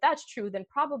 so if that's true, then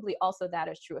probably also that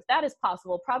is true. If that is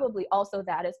possible, probably also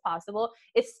that is possible.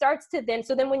 It starts to then,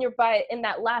 so then when you're in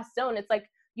that last zone, it's like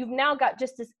you've now got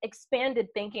just this expanded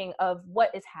thinking of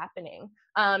what is happening.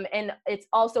 And it's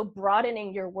also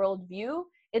broadening your worldview.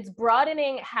 It's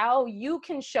broadening how you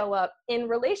can show up in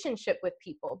relationship with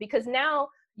people, because now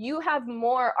you have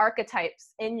more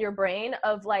archetypes in your brain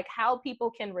of like how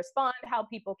people can respond, how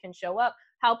people can show up,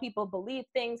 how people believe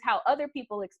things, how other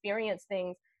people experience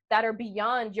things that are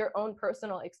beyond your own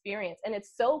personal experience. And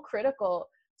it's so critical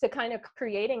to kind of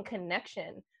creating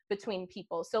connection between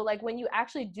people. So like when you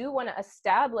actually do want to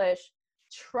establish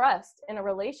trust in a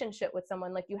relationship with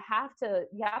someone, like you have to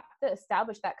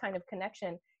establish that kind of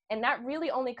connection. And that really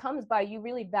only comes by you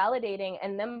really validating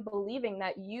and them believing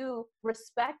that you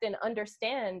respect and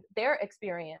understand their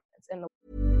experience in the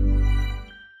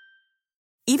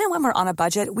Even when we're on a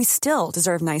budget, we still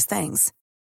deserve nice things.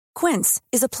 Quince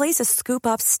is a place to scoop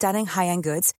up stunning high-end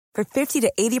goods for 50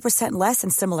 to 80% less than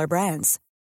similar brands.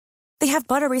 They have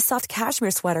buttery soft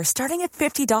cashmere sweaters starting at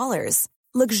 $50,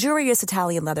 luxurious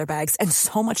Italian leather bags, and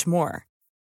so much more.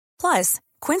 Plus,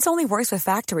 Quince only works with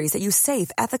factories that use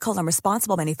safe, ethical, and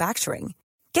responsible manufacturing.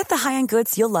 Get the high-end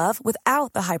goods you'll love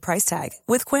without the high price tag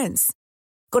with Quince.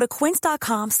 Go to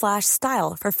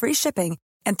quince.com/style for free shipping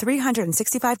and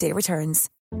 365-day returns.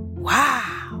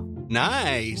 Wow.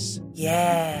 Nice.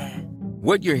 Yeah.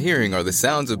 What you're hearing are the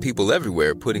sounds of people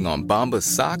everywhere putting on Bombas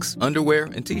socks, underwear,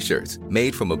 and T-shirts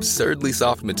made from absurdly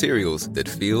soft materials that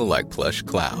feel like plush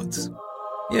clouds.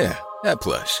 Yeah, that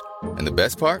plush. And the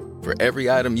best part? For every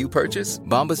item you purchase,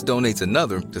 Bombas donates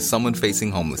another to someone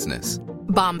facing homelessness.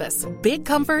 Bombas. Big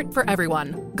comfort for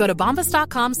everyone. Go to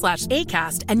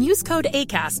bombas.com/ACAST and use code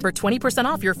ACAST for 20%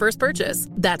 off your first purchase.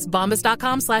 That's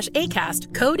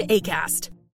bombas.com/ACAST. Code ACAST.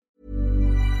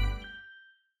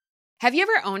 Have you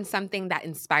ever owned something that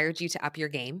inspired you to up your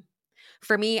game?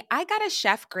 For me, I got a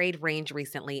chef-grade range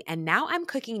recently, and now I'm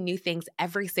cooking new things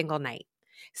every single night.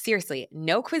 Seriously,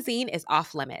 no cuisine is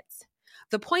off limits.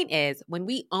 The point is, when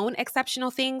we own exceptional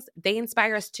things, they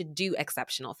inspire us to do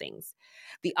exceptional things.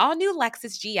 The all-new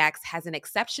Lexus GX has an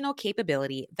exceptional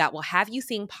capability that will have you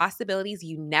seeing possibilities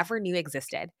you never knew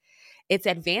existed. Its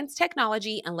advanced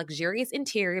technology and luxurious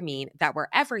interior mean that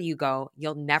wherever you go,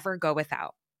 you'll never go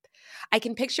without. I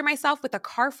can picture myself with a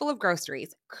car full of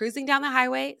groceries, cruising down the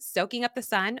highway, soaking up the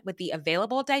sun with the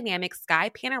available dynamic sky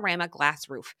panorama glass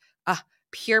roof.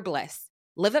 Pure bliss.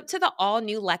 Live up to the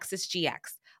all-new Lexus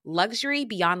GX. Luxury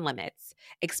beyond limits.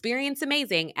 Experience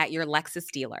amazing at your Lexus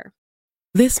dealer.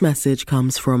 This message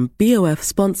comes from BOF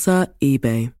sponsor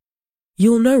eBay.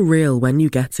 You'll know real when you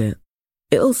get it.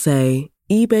 It'll say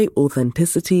eBay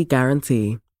Authenticity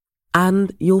Guarantee.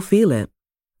 And you'll feel it.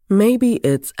 Maybe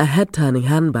it's a head-turning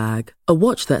handbag, a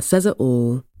watch that says it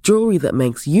all, jewelry that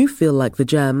makes you feel like the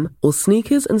gem, or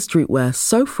sneakers and streetwear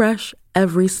so fresh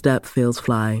every step feels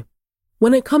fly.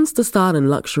 When it comes to style and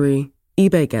luxury,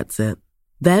 eBay gets it.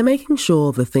 They're making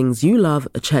sure the things you love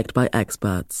are checked by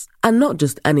experts. And not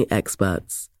just any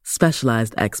experts,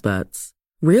 specialized experts.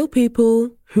 Real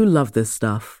people who love this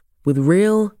stuff, with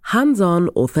real, hands-on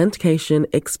authentication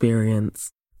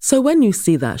experience. So when you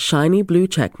see that shiny blue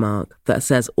checkmark that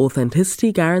says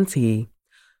Authenticity Guarantee,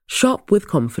 shop with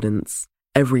confidence.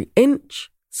 Every inch,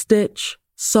 stitch,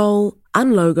 sole,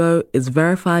 and logo is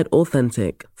verified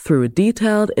authentic through a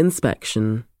detailed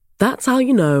inspection. That's how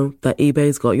you know that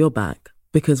eBay's got your back.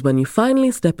 Because when you finally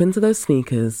step into those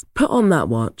sneakers, put on that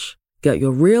watch, get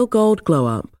your real gold glow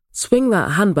up, swing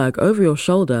that handbag over your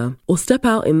shoulder, or step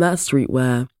out in that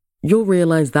streetwear, you'll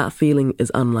realize that feeling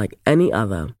is unlike any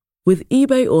other. With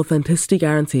eBay Authenticity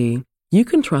Guarantee, you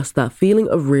can trust that feeling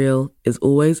of real is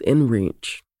always in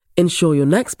reach. Ensure your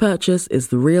next purchase is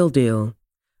the real deal.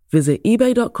 Visit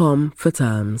ebay.com for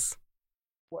terms.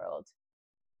 world.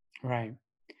 Right.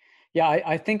 Yeah,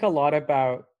 I think a lot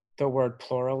about the word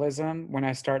pluralism when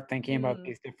I start thinking about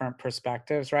these different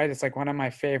perspectives, right? It's like one of my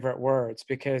favorite words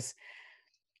because,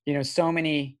 so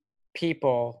many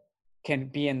people can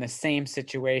be in the same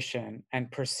situation and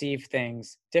perceive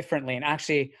things differently. And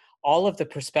actually, all of the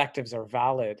perspectives are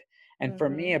valid. And for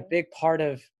me, a big part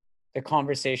of the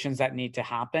conversations that need to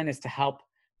happen is to help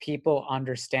people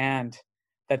understand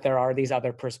that there are these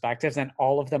other perspectives and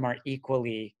all of them are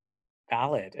equally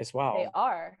valid as well.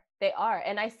 They are.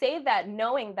 And I say that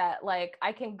knowing that like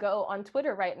I can go on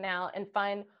Twitter right now and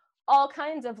find all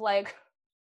kinds of like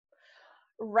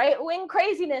right-wing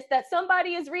craziness that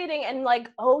somebody is reading and like,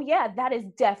 oh yeah, that is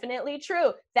definitely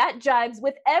true. That jives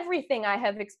with everything I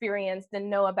have experienced and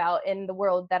know about in the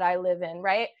world that I live in,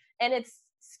 right? And it's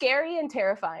scary and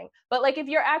terrifying. But like if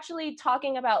you're actually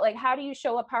talking about like how do you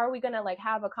show up, how are we going to like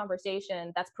have a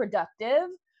conversation that's productive?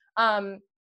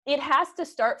 It has to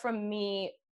start from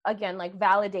me again, like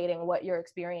validating what your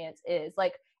experience is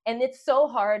like. And it's so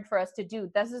hard for us to do.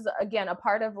 This is, again, a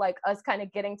part of like us kind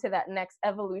of getting to that next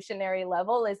evolutionary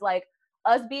level is like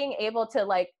us being able to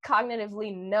like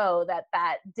cognitively know that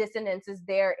that dissonance is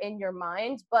there in your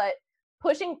mind, but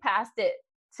pushing past it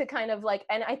to kind of like,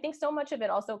 and I think so much of it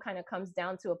also kind of comes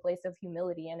down to a place of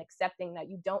humility and accepting that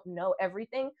you don't know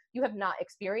everything. You have not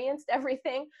experienced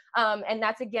everything. And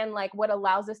that's, again, like what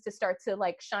allows us to start to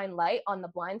like shine light on the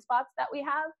blind spots that we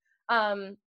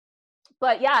have.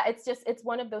 But yeah, it's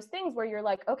one of those things where you're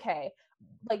like, okay,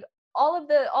 like all of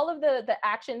the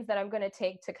actions that I'm going to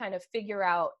take to kind of figure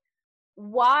out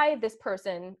why this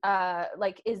person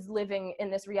like is living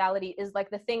in this reality is like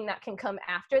the thing that can come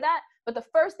after that. But the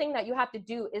first thing that you have to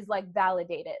do is like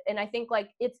validate it. And I think like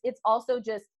it's also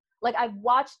just like, I've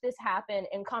watched this happen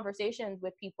in conversations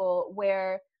with people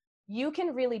where you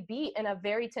can really be in a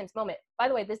very tense moment. By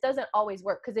the way, this doesn't always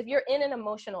work, because if you're in an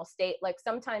emotional state, like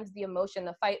sometimes the emotion,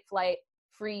 the fight, flight,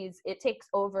 freeze, it takes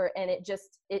over, and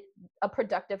a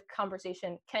productive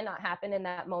conversation cannot happen in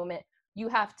that moment. You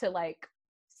have to like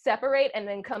separate and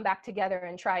then come back together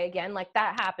and try again. Like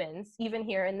that happens even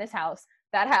here in this house.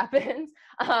 That happens.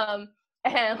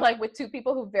 And like with two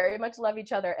people who very much love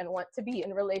each other and want to be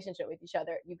in a relationship with each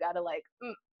other, you gotta like,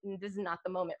 this is not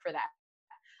the moment for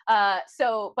that.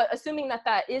 So, but assuming that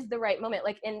that is the right moment,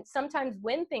 like, and sometimes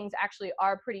when things actually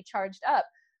are pretty charged up,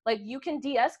 like you can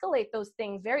de-escalate those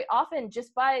things very often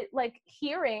just by like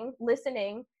hearing,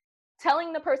 listening,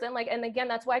 telling the person, like, and again,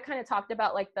 that's why I kind of talked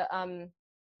about like the,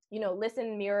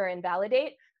 listen, mirror, and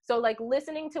validate. So like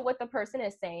listening to what the person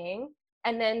is saying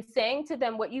and then saying to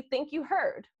them what you think you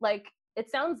heard. Like, it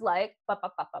sounds like ba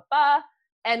ba ba ba ba,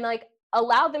 and like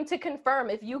allow them to confirm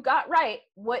if you got right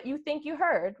what you think you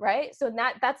heard, right? So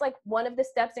that's like one of the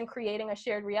steps in creating a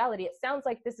shared reality. It sounds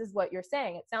like this is what you're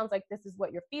saying. It sounds like this is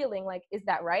what you're feeling. Like, is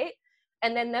that right?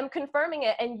 And then them confirming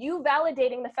it and you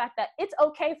validating the fact that it's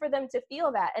okay for them to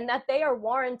feel that and that they are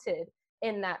warranted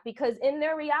in that, because in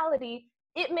their reality,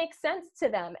 it makes sense to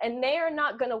them, and they are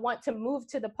not going to want to move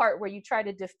to the part where you try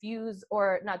to diffuse,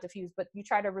 or not diffuse, but you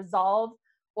try to resolve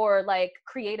or like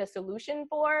create a solution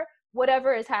for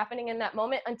whatever is happening in that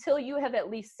moment, until you have at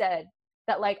least said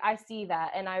that, like, I see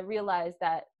that and I realize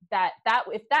that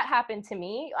if that happened to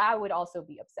me, I would also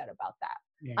be upset about that.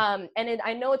 Yeah.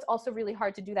 I know it's also really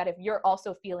hard to do that if you're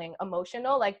also feeling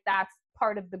emotional. Like, that's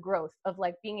part of the growth of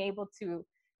like being able to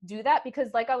do that, because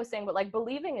like I was saying, but like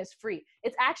believing is free.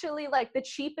 It's actually like the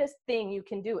cheapest thing you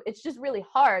can do. It's just really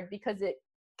hard because it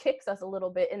kicks us a little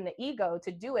bit in the ego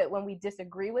to do it when we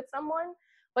disagree with someone.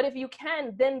 But if you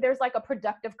can, then there's like a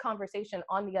productive conversation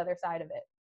on the other side of it.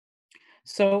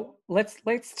 So let's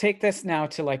take this now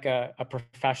to like a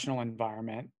professional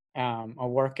environment, a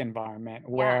work environment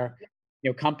where,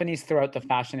 companies throughout the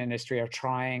fashion industry are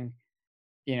trying,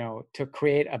 to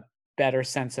create a better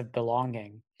sense of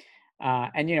belonging.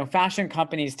 And fashion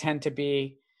companies tend to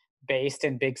be based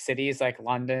in big cities like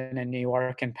London and New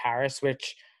York and Paris,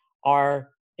 which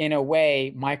are in a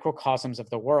way microcosms of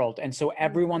the world. And so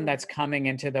everyone that's coming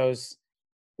into those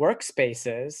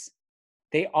workspaces,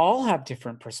 they all have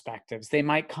different perspectives. They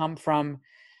might come from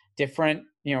different,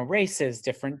 races,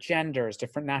 different genders,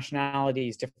 different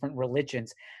nationalities, different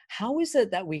religions. How is it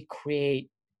that we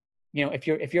create, if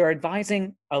you're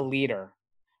advising a leader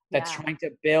that's trying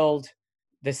to build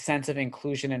the sense of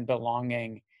inclusion and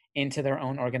belonging into their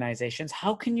own organizations,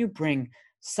 how can you bring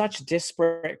such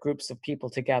disparate groups of people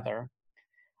together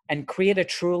and create a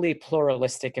truly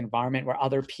pluralistic environment where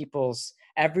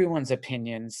everyone's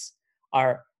opinions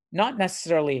are not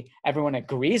necessarily everyone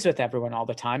agrees with everyone all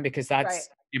the time, because that's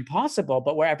impossible,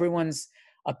 but where everyone's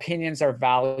opinions are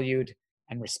valued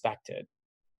and respected?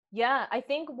 Yeah, I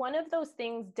think one of those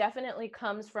things definitely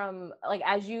comes from, like,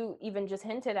 as you even just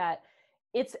hinted at,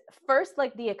 it's first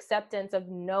like the acceptance of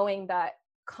knowing that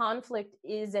conflict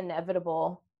is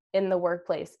inevitable in the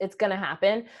workplace. It's going to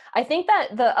happen. I think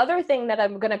that the other thing that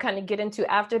I'm going to kind of get into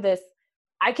after this,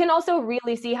 I can also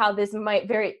really see how this might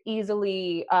very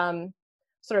easily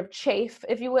sort of chafe,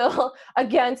 if you will,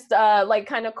 against like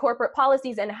kind of corporate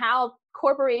policies and how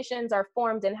corporations are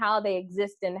formed and how they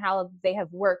exist and how they have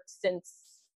worked since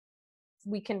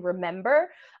we can remember.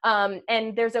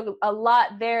 And there's a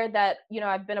lot there that,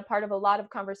 I've been a part of a lot of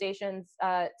conversations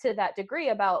to that degree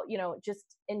about,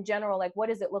 just in general, like, what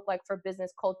does it look like for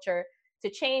business culture to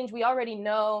change? We already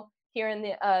know here in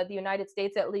the United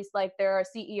States, at least, like there are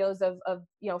CEOs of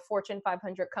Fortune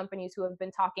 500 companies who have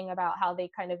been talking about how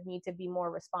they kind of need to be more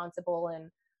responsible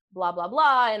and blah, blah,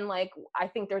 blah. And like, I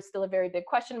think there's still a very big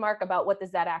question mark about what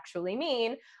does that actually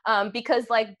mean? Because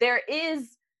like there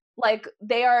is, like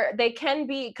they can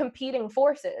be competing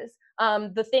forces.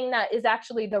 The thing that is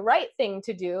actually the right thing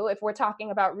to do, if we're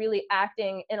talking about really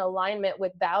acting in alignment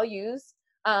with values,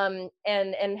 and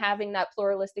having that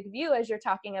pluralistic view as you're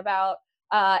talking about,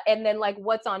 and then like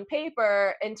what's on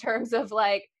paper in terms of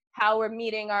like how we're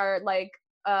meeting our like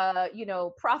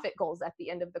profit goals at the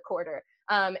end of the quarter,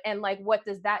 and like what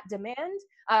does that demand,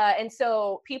 and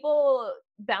so people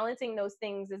balancing those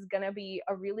things is going to be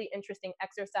a really interesting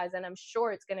exercise, and I'm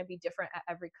sure it's going to be different at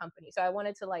every company. So I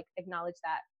wanted to like acknowledge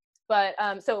that.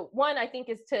 But so one, I think,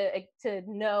 is to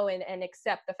know and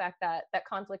accept the fact that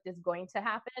conflict is going to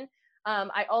happen.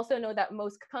 I also know that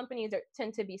most companies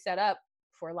tend to be set up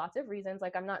for lots of reasons.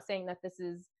 Like, I'm not saying that this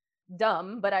is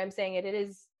dumb, but I'm saying it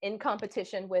is in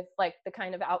competition with like the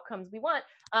kind of outcomes we want,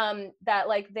 that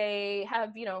like they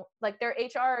have, you know, like their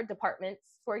HR departments,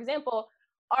 for example,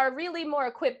 are really more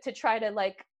equipped to try to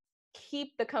like keep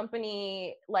the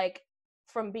company like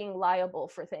from being liable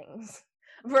for things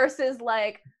versus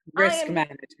like risk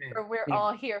management. Or we're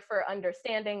all here for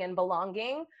understanding and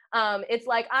belonging. It's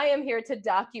like, I am here to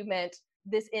document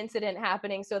this incident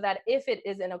happening so that if it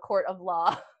is in a court of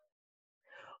law,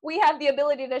 we have the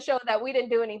ability to show that we didn't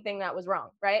do anything that was wrong,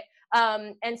 right?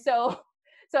 And so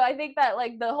I think that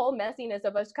like the whole messiness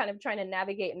of us kind of trying to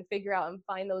navigate and figure out and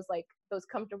find those like those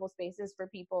comfortable spaces for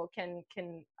people can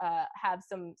have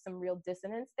some real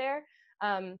dissonance there.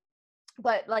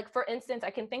 But like, for instance,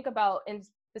 I can think about in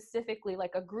specifically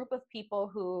like a group of people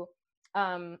who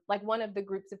like one of the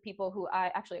groups of people who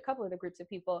a couple of the groups of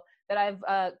people that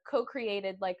I've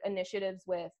co-created like initiatives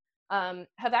with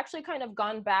have actually kind of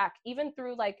gone back, even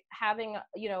through like having,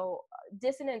 you know,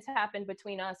 dissonance happen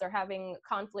between us or having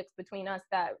conflicts between us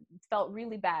that felt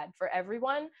really bad for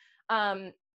everyone.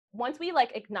 Once we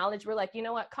like acknowledge, we're like, you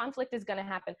know what, conflict is going to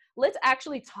happen. Let's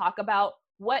actually talk about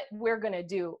what we're going to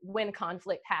do when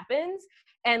conflict happens,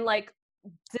 and like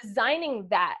designing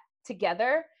that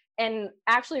together and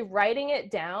actually writing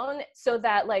it down so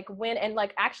that like when, and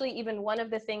like actually even one of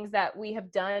the things that we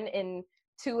have done in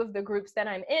two of the groups that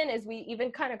I'm in is we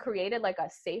even kind of created like a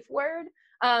safe word,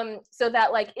 so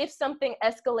that like if something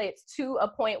escalates to a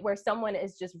point where someone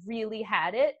is just really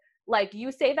had it, like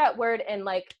you say that word and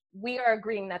like we are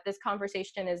agreeing that this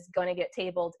conversation is going to get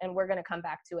tabled and we're going to come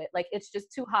back to it. Like, it's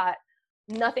just too hot.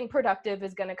 Nothing productive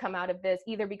is going to come out of this,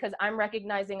 either because I'm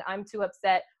recognizing I'm too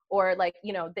upset, or like,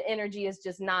 you know, the energy is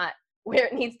just not where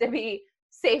it needs to be.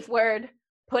 Safe word,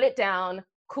 put it down,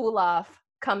 cool off,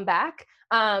 come back.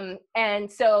 And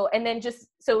then just,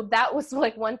 so that was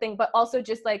like one thing, but also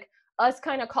just like us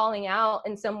kind of calling out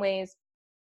in some ways,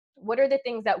 what are the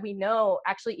things that we know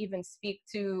actually even speak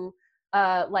to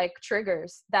like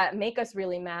triggers that make us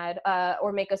really mad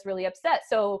or make us really upset.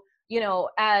 So, you know,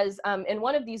 as in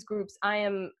one of these groups, I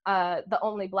am the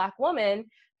only Black woman,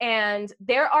 and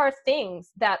there are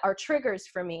things that are triggers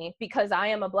for me because I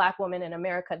am a Black woman in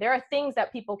America. There are things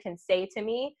that people can say to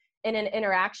me in an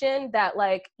interaction that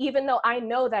like, even though I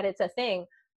know that it's a thing,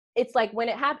 it's like when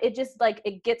it happens, it just like,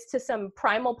 it gets to some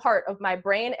primal part of my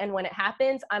brain. And when it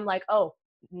happens, I'm like, oh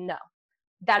no,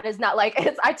 that is not like,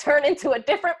 I turn into a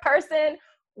different person.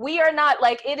 We are not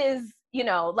like, it is, you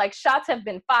know, like shots have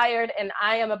been fired and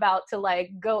I am about to like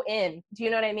go in. Do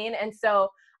you know what I mean? And so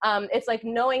it's like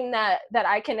knowing that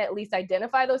I can at least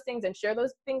identify those things and share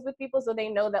those things with people so they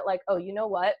know that like, oh, you know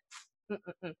what?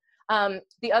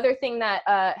 The other thing that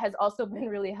has also been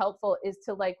really helpful is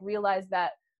to like realize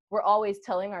that we're always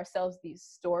telling ourselves these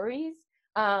stories,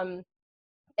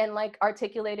 and like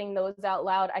articulating those out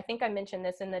loud. I think I mentioned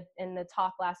this in the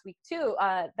talk last week too,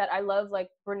 that I love like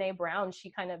Brene Brown.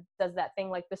 She kind of does that thing,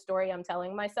 like the story I'm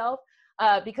telling myself,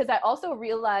 because I also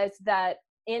realized that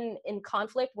in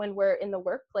conflict, when we're in the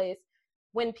workplace,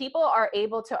 when people are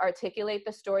able to articulate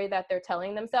the story that they're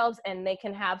telling themselves and they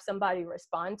can have somebody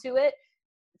respond to it,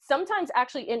 sometimes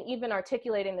actually in even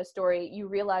articulating the story, you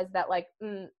realize that like,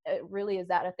 it really, is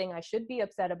that a thing I should be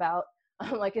upset about?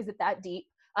 Like, is it that deep?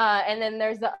 And then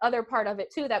there's the other part of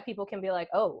it too, that people can be like,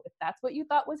 oh, if that's what you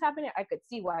thought was happening, I could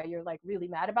see why you're like really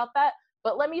mad about that.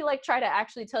 But let me like try to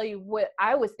actually tell you what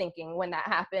I was thinking when that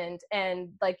happened. And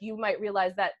like, you might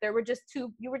realize that you were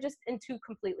just in two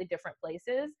completely different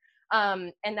places.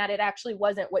 And that it actually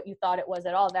wasn't what you thought it was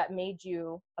at all that made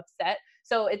you upset.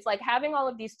 So it's like having all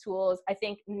of these tools, I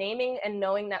think naming and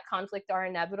knowing that conflict are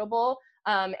inevitable,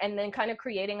 and then kind of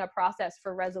creating a process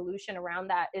for resolution around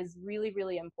that is really,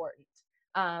 really important.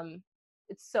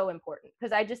 It's so important,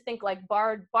 because I just think like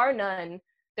bar none,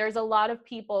 there's a lot of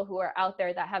people who are out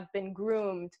there that have been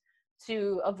groomed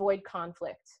to avoid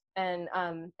conflict. And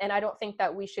I don't think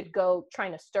that we should go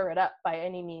trying to stir it up by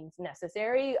any means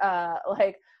necessary.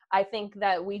 Like, I think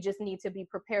that we just need to be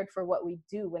prepared for what we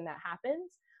do when that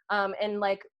happens. And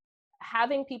like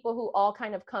having people who all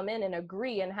kind of come in and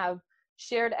agree and have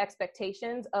shared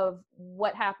expectations of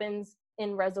what happens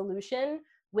in resolution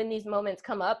when these moments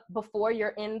come up before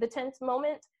you're in the tense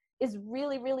moment is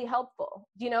really, really helpful,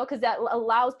 you know, because that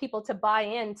allows people to buy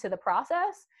into the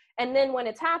process. And then when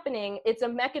it's happening, it's a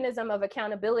mechanism of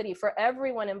accountability for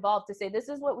everyone involved to say, this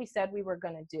is what we said we were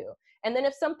going to do. And then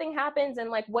if something happens and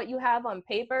like what you have on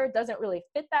paper doesn't really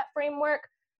fit that framework,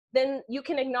 then you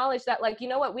can acknowledge that, like, you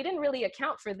know what, we didn't really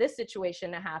account for this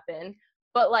situation to happen,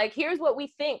 but like, here's what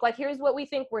we think,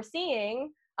 we're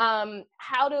seeing.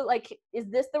 How to, like, is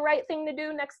this the right thing to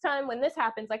do next time when this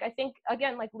happens? Like, I think,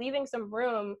 again, like leaving some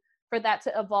room for that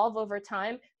to evolve over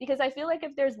time, because I feel like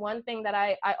if there's one thing that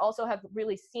I also have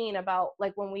really seen about,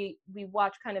 like, when we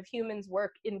watch kind of humans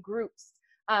work in groups,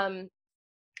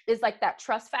 is like that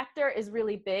trust factor is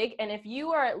really big. And if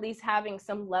you are at least having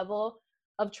some level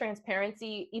of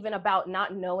transparency, even about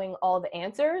not knowing all the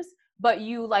answers, but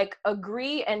you like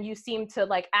agree and you seem to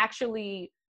like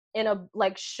actually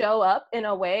show up in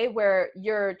a way where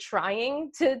you're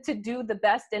trying to do the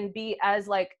best and be as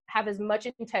like have as much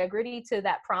integrity to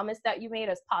that promise that you made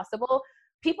as possible,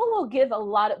 people will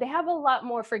they have a lot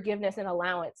more forgiveness and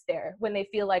allowance there when they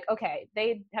feel like, okay,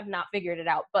 they have not figured it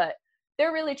out, but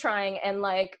they're really trying, and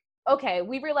like, okay,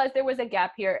 we realized there was a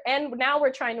gap here and now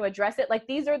we're trying to address it. Like,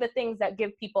 these are the things that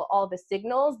give people all the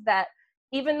signals that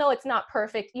even though it's not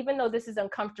perfect, even though this is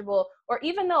uncomfortable, or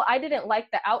even though I didn't like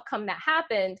the outcome that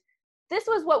happened, this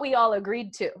was what we all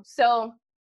agreed to. So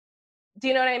do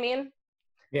you know what I mean?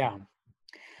 Yeah.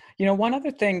 You know, one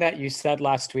other thing that you said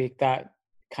last week that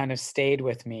kind of stayed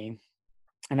with me,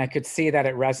 and I could see that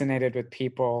it resonated with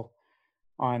people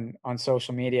on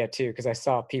social media too, because I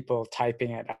saw people typing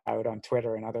it out on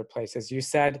Twitter and other places. You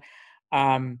said,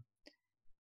 you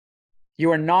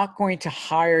are not going to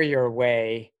hire your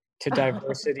way to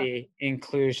diversity,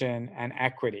 inclusion, and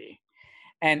equity.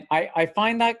 And I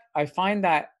find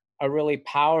that a really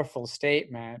powerful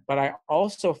statement, but I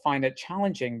also find it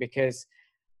challenging because,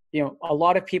 you know, a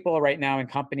lot of people right now in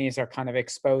companies are kind of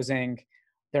exposing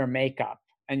their makeup,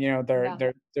 and, you know,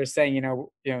 they're saying, you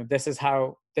know, this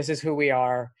is who we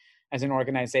are as an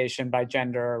organization by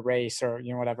gender or race or,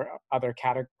 you know, whatever other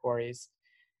categories.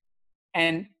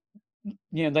 And,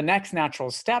 you know, the next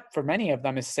natural step for many of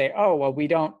them is to say, oh, well,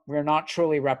 we're not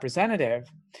truly representative.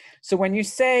 So when you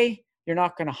say you're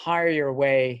not going to hire your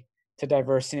way to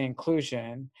diversity and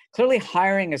inclusion, clearly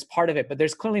hiring is part of it, but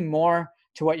there's clearly more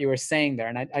to what you were saying there.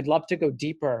 And I'd love to go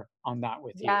deeper on that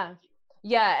with you.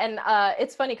 Yeah. And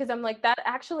it's funny because I'm like, that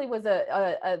actually was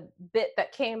a bit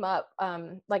that came up.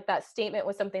 Like, that statement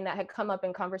was something that had come up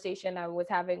in conversation I was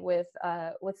having with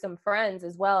some friends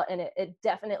as well. And it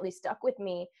definitely stuck with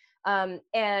me.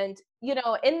 And, you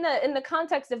know, in the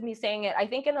context of me saying it, I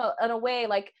think in a way,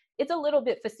 like, it's a little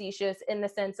bit facetious in the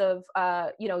sense of,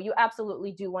 you know, you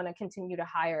absolutely do want to continue to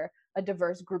hire a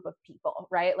diverse group of people,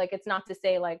 right? Like, it's not to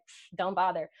say like, don't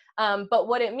bother. But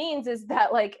what it means is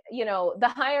that, like, you know, the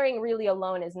hiring really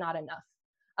alone is not enough.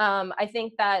 I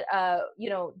think that, you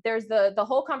know, there's the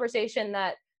whole conversation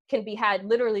that can be had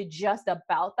literally just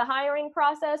about the hiring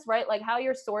process, right? Like, how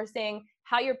you're sourcing,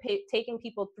 how you're taking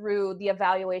people through the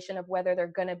evaluation of whether they're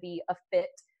going to be a fit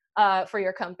for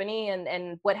your company,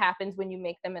 and what happens when you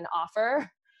make them an offer.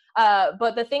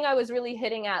 But the thing I was really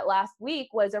hitting at last week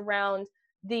was around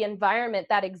the environment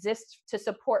that exists to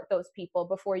support those people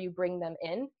before you bring them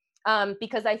in.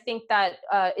 Because I think that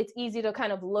it's easy to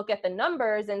kind of look at the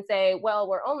numbers and say, well,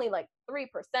 we're only like 3%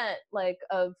 like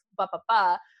of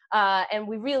and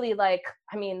we really, like,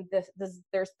 I mean,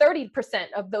 there's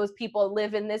 30% of those people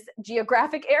live in this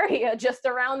geographic area just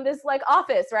around this like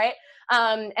office, right?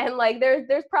 And like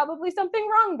there's probably something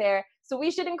wrong there. So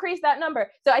we should increase that number.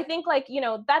 So I think, like, you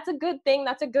know, that's a good thing.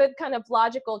 That's a good kind of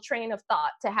logical train of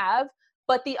thought to have.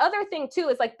 But the other thing too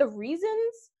is like the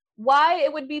reasons why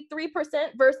it would be 3%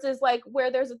 versus like where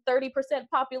there's a 30%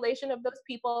 population of those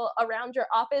people around your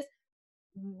office.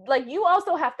 Like, you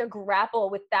also have to grapple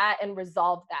with that and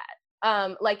resolve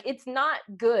that. Like, it's not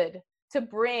good to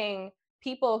bring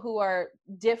people who are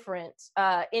different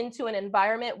into an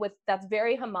environment that's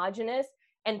very homogenous,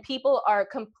 and people are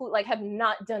like have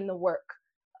not done the work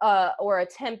or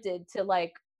attempted to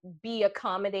like be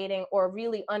accommodating or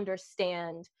really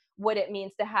understand what it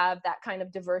means to have that kind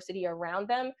of diversity around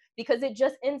them, because it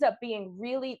just ends up being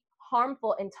really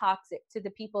harmful and toxic to the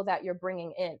people that you're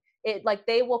bringing in. It, like,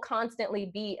 they will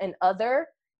constantly be an other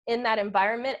in that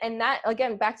environment. And that,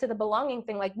 again, back to the belonging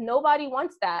thing, like, nobody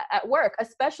wants that at work,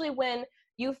 especially when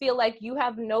you feel like you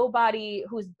have nobody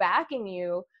who's backing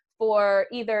you for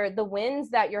either the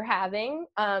wins that you're having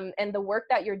and the work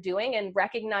that you're doing and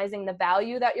recognizing the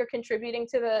value that you're contributing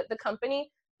to the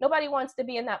company. Nobody wants to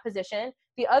be in that position.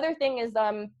 The other thing is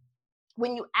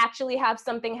when you actually have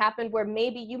something happen where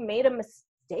maybe you made a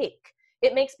mistake,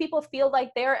 it makes people feel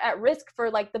like they're at risk for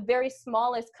like the very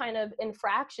smallest kind of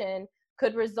infraction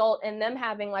could result in them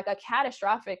having like a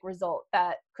catastrophic result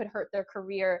that could hurt their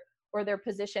career or their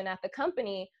position at the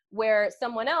company, where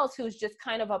someone else who's just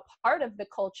kind of a part of the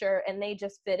culture and they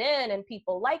just fit in and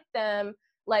people like them,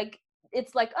 like,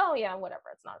 it's like, oh yeah, whatever,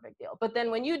 it's not a big deal. But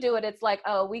then when you do it, it's like,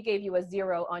 oh, we gave you a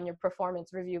 0 on your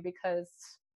performance review because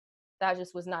that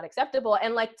just was not acceptable.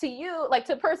 And like to you, like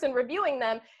to the person reviewing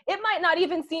them, it might not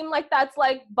even seem like that's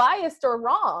like biased or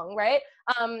wrong, right?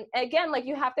 Again, like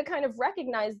you have to kind of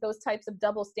recognize those types of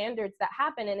double standards that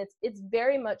happen, and it's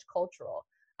very much cultural.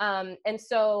 And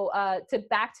so to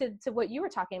back to what you were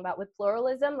talking about with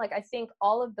pluralism, like I think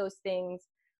all of those things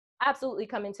absolutely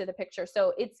come into the picture.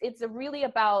 So it's really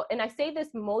about, and I say this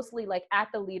mostly like at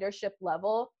the leadership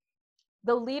level,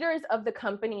 the leaders of the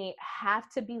company have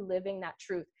to be living that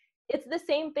truth. It's the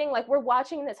same thing, like we're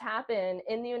watching this happen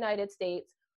in the United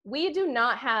States. We do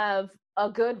not have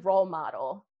a good role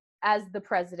model as the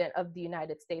president of the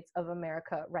United States of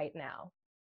America right now.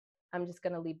 I'm just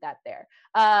going to leave that there.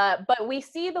 But we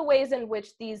see the ways in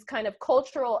which these kind of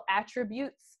cultural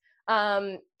attributes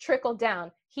trickle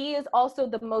down. He is also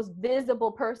the most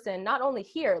visible person, not only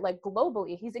here, like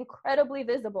globally. He's incredibly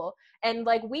visible. And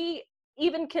like we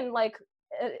even can like,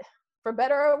 for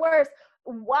better or worse,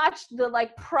 watch the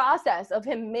like process of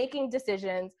him making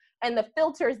decisions and the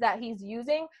filters that he's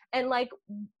using. And like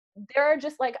there are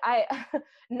just like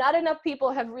not enough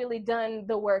people have really done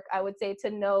the work, I would say, to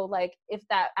know like if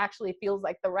that actually feels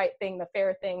like the right thing, the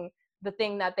fair thing, the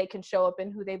thing that they can show up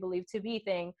in who they believe to be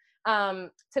thing,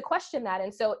 to question that.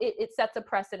 And so it sets a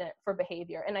precedent for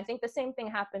behavior. And I think the same thing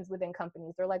happens within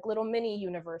companies. They're like little mini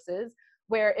universes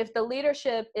where if the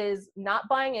leadership is not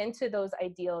buying into those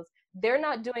ideals, they're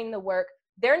not doing the work,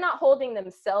 they're not holding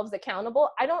themselves accountable,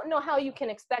 I don't know how you can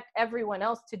expect everyone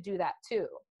else to do that too.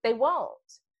 They won't.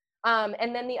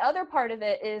 And then the other part of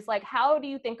it is like, how do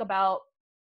you think about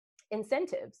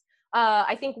incentives?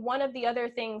 I think one of the other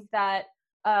things that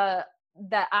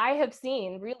that I have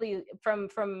seen really from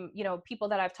people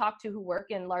that I've talked to who work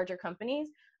in larger companies,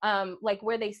 like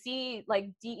where they see like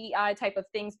DEI type of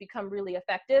things become really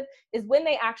effective is when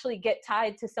they actually get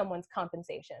tied to someone's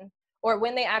compensation, or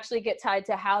when they actually get tied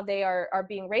to how they are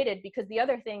being rated. Because the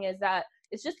other thing is that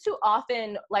it's just too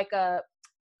often like a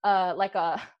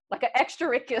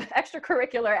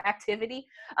extracurricular activity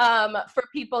for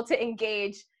people to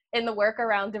engage in the work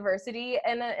around diversity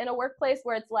in a workplace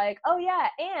where it's like, oh yeah,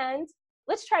 and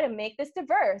let's try to make this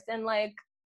diverse, and like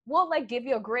we'll like give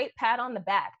you a great pat on the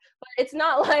back, but it's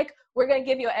not like we're going to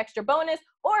give you an extra bonus,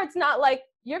 or it's not like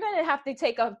you're going to have to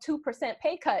take a 2%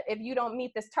 pay cut if you don't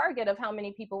meet this target of how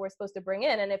many people we're supposed to bring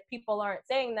in. And if people aren't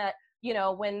saying that,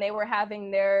 when they were having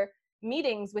their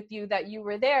meetings with you, that you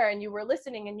were there and you were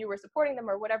listening and you were supporting them,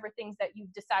 or whatever things that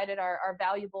you've decided are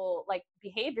valuable like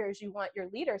behaviors you want your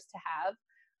leaders to have.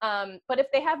 But if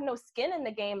they have no skin in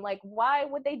the game, like why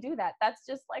would they do that? That's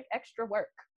just like extra work.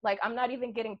 Like I'm not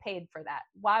even getting paid for that.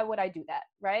 Why would I do that?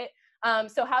 Right?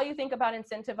 So how you think about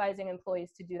incentivizing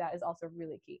employees to do that is also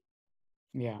really key.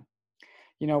 Yeah.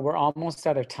 We're almost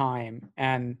out of time,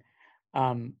 and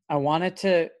I wanted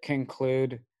to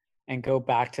conclude and go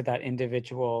back to that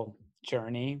individual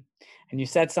journey. And you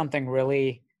said something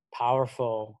really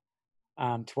powerful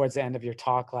towards the end of your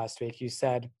talk last week. You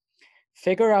said,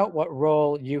 figure out what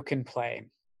role you can play.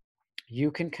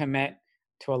 You can commit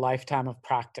to a lifetime of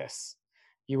practice.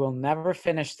 You will never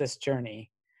finish this journey.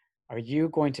 Are you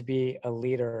going to be a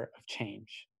leader of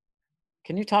change?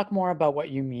 Can you talk more about what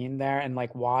you mean there and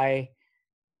like why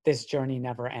this journey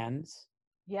never ends?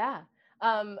 Yeah.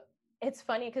 It's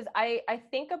funny because I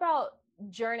think about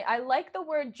journey. I like the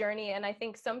word journey, and I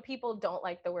think some people don't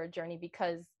like the word journey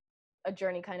because a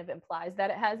journey kind of implies that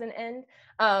it has an end.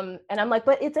 And I'm like,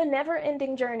 but it's a never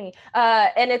ending journey.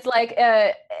 And it's like,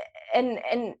 and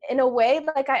in a way,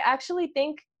 like I actually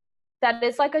think that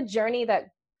it's like a journey that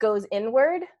goes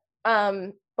inward.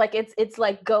 Like it's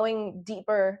like going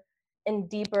deeper and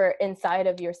deeper inside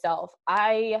of yourself.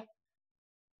 I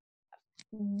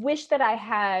wish that I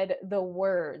had the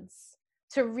words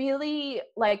to really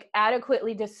like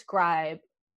adequately describe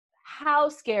how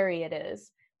scary it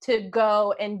is to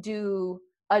go and do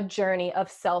a journey of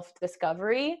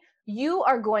self-discovery. You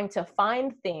are going to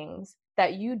find things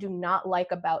that you do not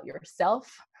like about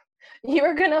yourself.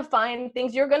 You're going to find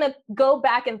things, you're going to go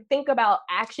back and think about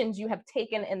actions you have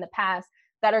taken in the past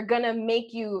that are going to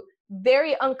make you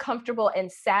very uncomfortable and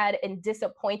sad and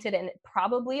disappointed and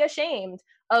probably ashamed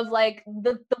of like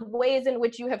the ways in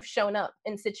which you have shown up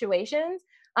in situations.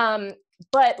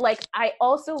 But like, I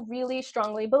also really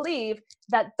strongly believe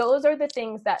that those are the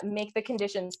things that make the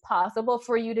conditions possible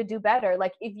for you to do better.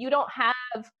 Like if you don't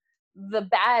have the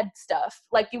bad stuff,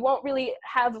 like you won't really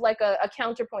have like a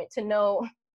counterpoint to know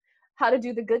how to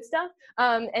do the good stuff.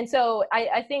 And so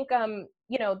I think,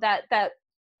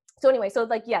 so anyway, so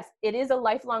like, yes, it is a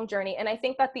lifelong journey. And I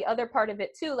think that the other part of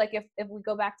it too, like if we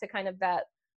go back to kind of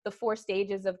the 4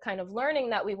 stages of kind of learning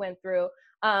that we went through,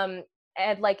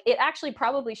 and like, it actually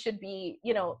probably should be,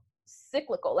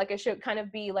 cyclical, like it should kind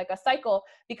of be like a cycle,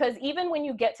 because even when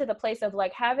you get to the place of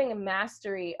like having a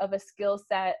mastery of a skill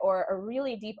set or a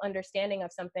really deep understanding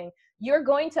of something, you're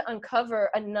going to uncover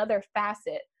another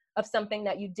facet of something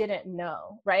that you didn't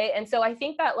know, right? And so I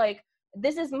think that like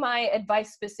this is my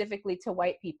advice specifically to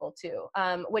white people too,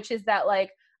 which is that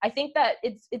like I think that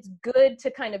it's good to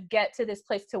kind of get to this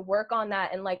place to work on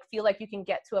that and like feel like you can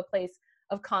get to a place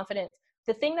of confidence.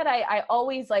 The thing that I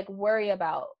always like worry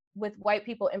about with white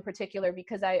people in particular,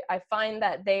 because I find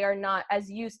that they are not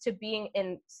as used to being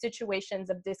in situations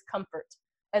of discomfort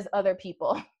as other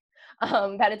people.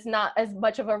 That it's not as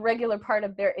much of a regular part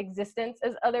of their existence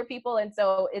as other people. And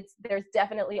so there's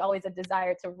definitely always a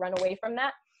desire to run away from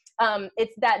that.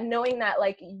 It's that knowing that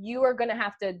like you are going to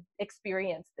have to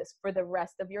experience this for the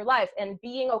rest of your life and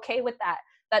being okay with that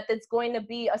it's going to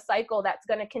be a cycle that's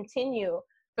going to continue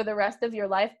for the rest of your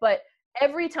life. But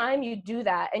every time you do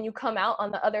that and you come out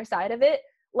on the other side of it,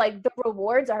 like the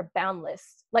rewards are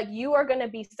boundless. Like you are going to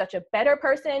be such a better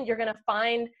person. You're going to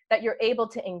find that you're able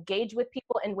to engage with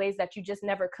people in ways that you just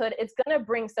never could. It's going to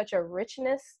bring such a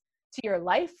richness to your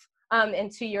life,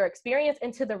 and to your experience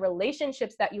and to the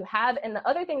relationships that you have. And the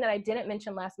other thing that I didn't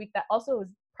mention last week that also is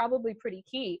probably pretty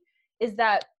key is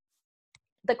that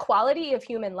the quality of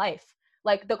human life,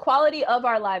 like the quality of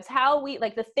our lives, how we,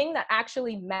 like the thing that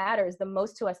actually matters the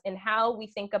most to us and how we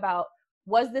think about,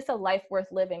 was this a life worth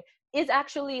living, is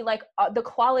actually like the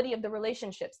quality of the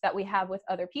relationships that we have with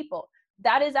other people.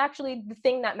 That is actually the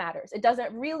thing that matters. It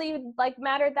doesn't really like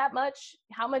matter that much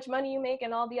how much money you make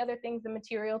and all the other things, the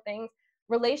material things.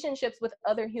 Relationships with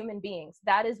other human beings,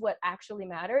 that is what actually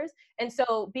matters. And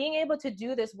so being able to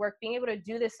do this work, being able to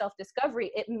do this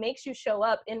self-discovery, it makes you show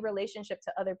up in relationship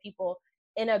to other people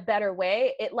in a better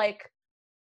way. It like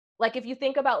if you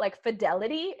think about like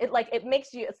fidelity, it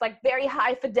makes you, it's like very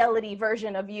high fidelity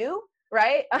version of you,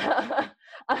 right? A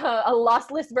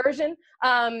lossless version.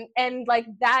 And like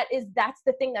that's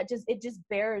the thing that it just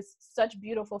bears such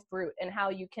beautiful fruit, and how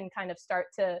you can kind of start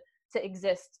to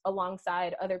exist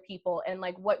alongside other people, and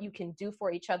like what you can do for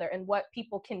each other and what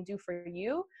people can do for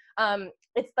you.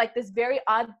 It's like this very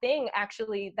odd thing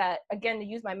actually, that again, to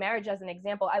use my marriage as an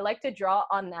example, I like to draw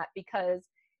on that because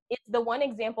it's the one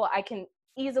example I can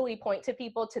easily point to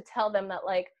people to tell them that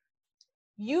like,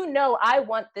 I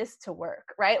want this to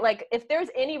work, right? Like if there's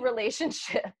any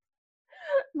relationship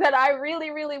that I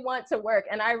really, really want to work,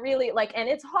 and I really like, and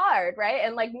it's hard, right?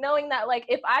 And like knowing that like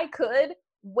if I could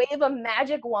wave a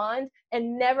magic wand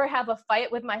and never have a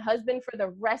fight with my husband for the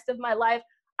rest of my life,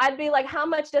 I'd be like, how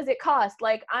much does it cost?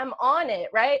 Like I'm on it,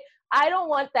 right? I don't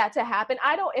want that to happen.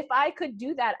 If I could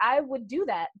do that, I would do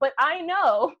that. But I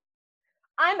know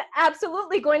I'm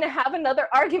absolutely going to have another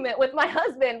argument with my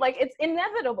husband. Like it's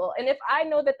inevitable. And if I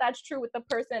know that that's true with the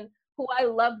person who I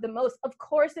love the most, of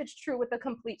course it's true with a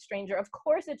complete stranger. Of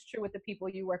course it's true with the people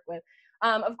you work with.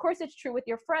 Of course it's true with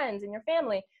your friends and your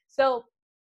family. So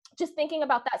just thinking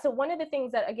about that. So one of the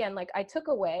things that, again, like I took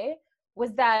away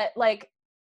was that like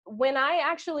when I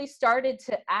actually started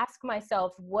to ask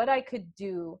myself what I could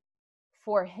do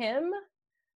for him,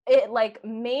 it like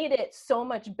made it so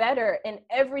much better in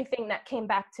everything that came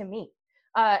back to me.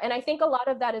 And I think a lot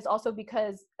of that is also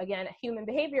because, again, human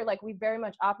behavior, like we very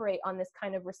much operate on this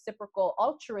kind of reciprocal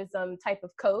altruism type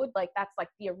of code. Like that's like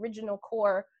the original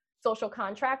core social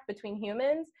contract between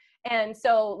humans. And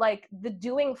so like the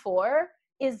doing for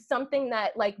is something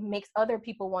that like makes other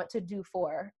people want to do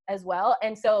for as well.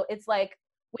 And so it's like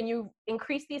when you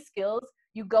increase these skills,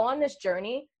 you go on this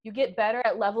journey, you get better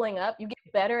at leveling up, you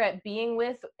get better at being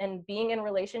with and being in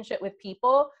relationship with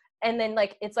people. And then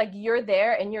like, it's like you're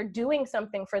there and you're doing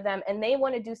something for them and they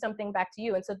want to do something back to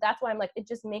you. And so that's why I'm like, it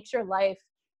just makes your life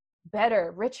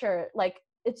better, richer. Like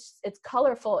it's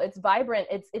colorful, it's vibrant.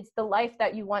 It's the life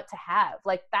that you want to have.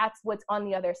 Like that's what's on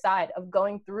the other side of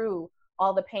going through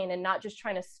all the pain and not just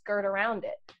trying to skirt around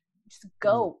it. Just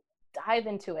go dive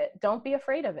into it. Don't be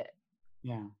afraid of it.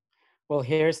 Yeah. Well,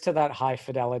 here's to that high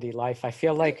fidelity life. I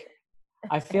feel like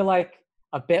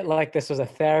a bit like this was a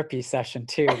therapy session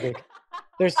too.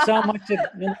 There's so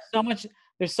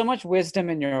much wisdom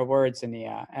in your words,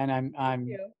 Aniyia. And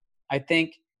I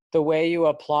think the way you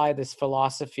apply this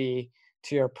philosophy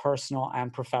to your personal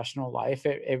and professional life,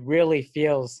 it really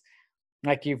feels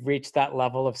like you've reached that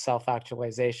level of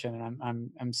self-actualization.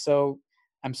 And I'm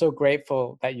so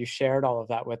grateful that you shared all of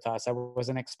that with us. I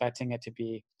wasn't expecting it to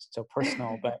be so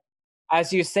personal, but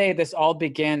as you say, this all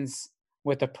begins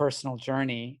with a personal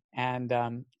journey. And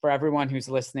for everyone who's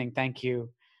listening, thank you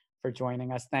for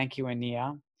joining us. Thank you,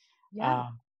 Aniyia. Yeah,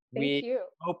 thank you.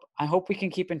 I hope we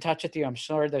can keep in touch with you. I'm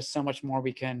sure there's so much more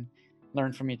we can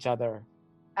learn from each other.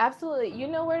 Absolutely. You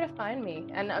know where to find me.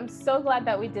 And I'm so glad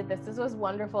that we did this. This was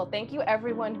wonderful. Thank you,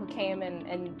 everyone who came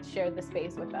and shared the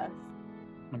space with us.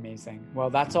 Amazing. Well,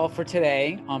 that's all for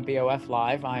today on BOF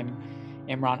Live. I'm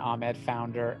Imran Ahmed,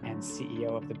 founder and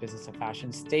CEO of the Business of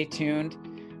Fashion. Stay tuned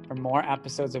for more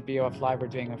episodes of BOF Live. We're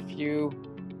doing a few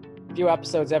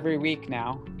episodes every week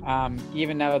now.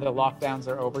 Even now the lockdowns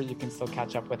are over, you can still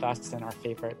catch up with us and our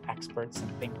favorite experts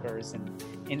and thinkers and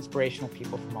inspirational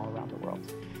people from all around the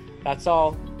world. That's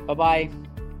all. Bye-bye.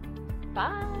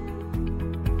 Bye.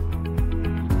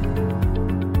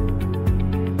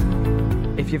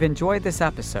 If you've enjoyed this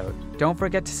episode, don't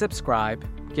forget to subscribe,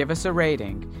 give us a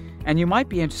rating, and you might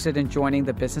be interested in joining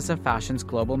the Business of Fashion's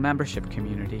global membership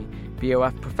community,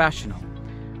 BOF Professional.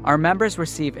 Our members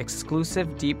receive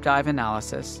exclusive deep dive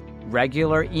analysis,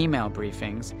 regular email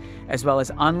briefings, as well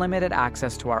as unlimited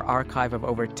access to our archive of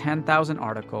over 10,000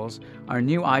 articles, our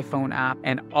new iPhone app,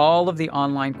 and all of the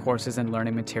online courses and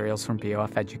learning materials from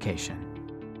BOF Education.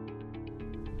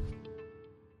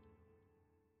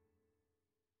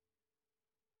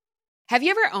 Have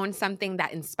you ever owned something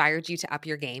that inspired you to up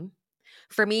your game?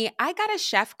 For me, I got a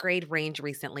chef-grade range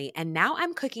recently, and now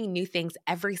I'm cooking new things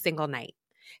every single night.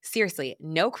 Seriously,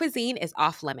 no cuisine is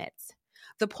off limits.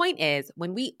 The point is,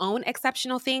 when we own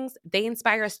exceptional things, they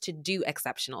inspire us to do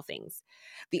exceptional things.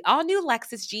 The all-new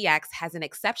Lexus GX has an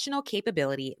exceptional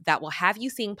capability that will have you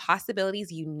seeing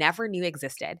possibilities you never knew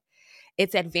existed.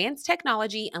 Its advanced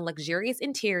technology and luxurious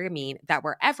interior mean that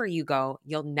wherever you go,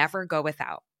 you'll never go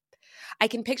without. I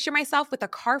can picture myself with a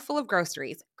car full of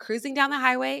groceries, cruising down the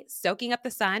highway, soaking up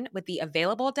the sun with the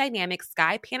available dynamic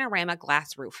sky panorama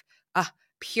glass roof.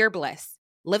 Pure bliss.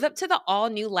 Live up to the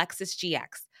all-new Lexus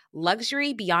GX.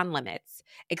 Luxury beyond limits.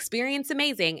 Experience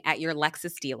amazing at your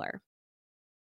Lexus dealer.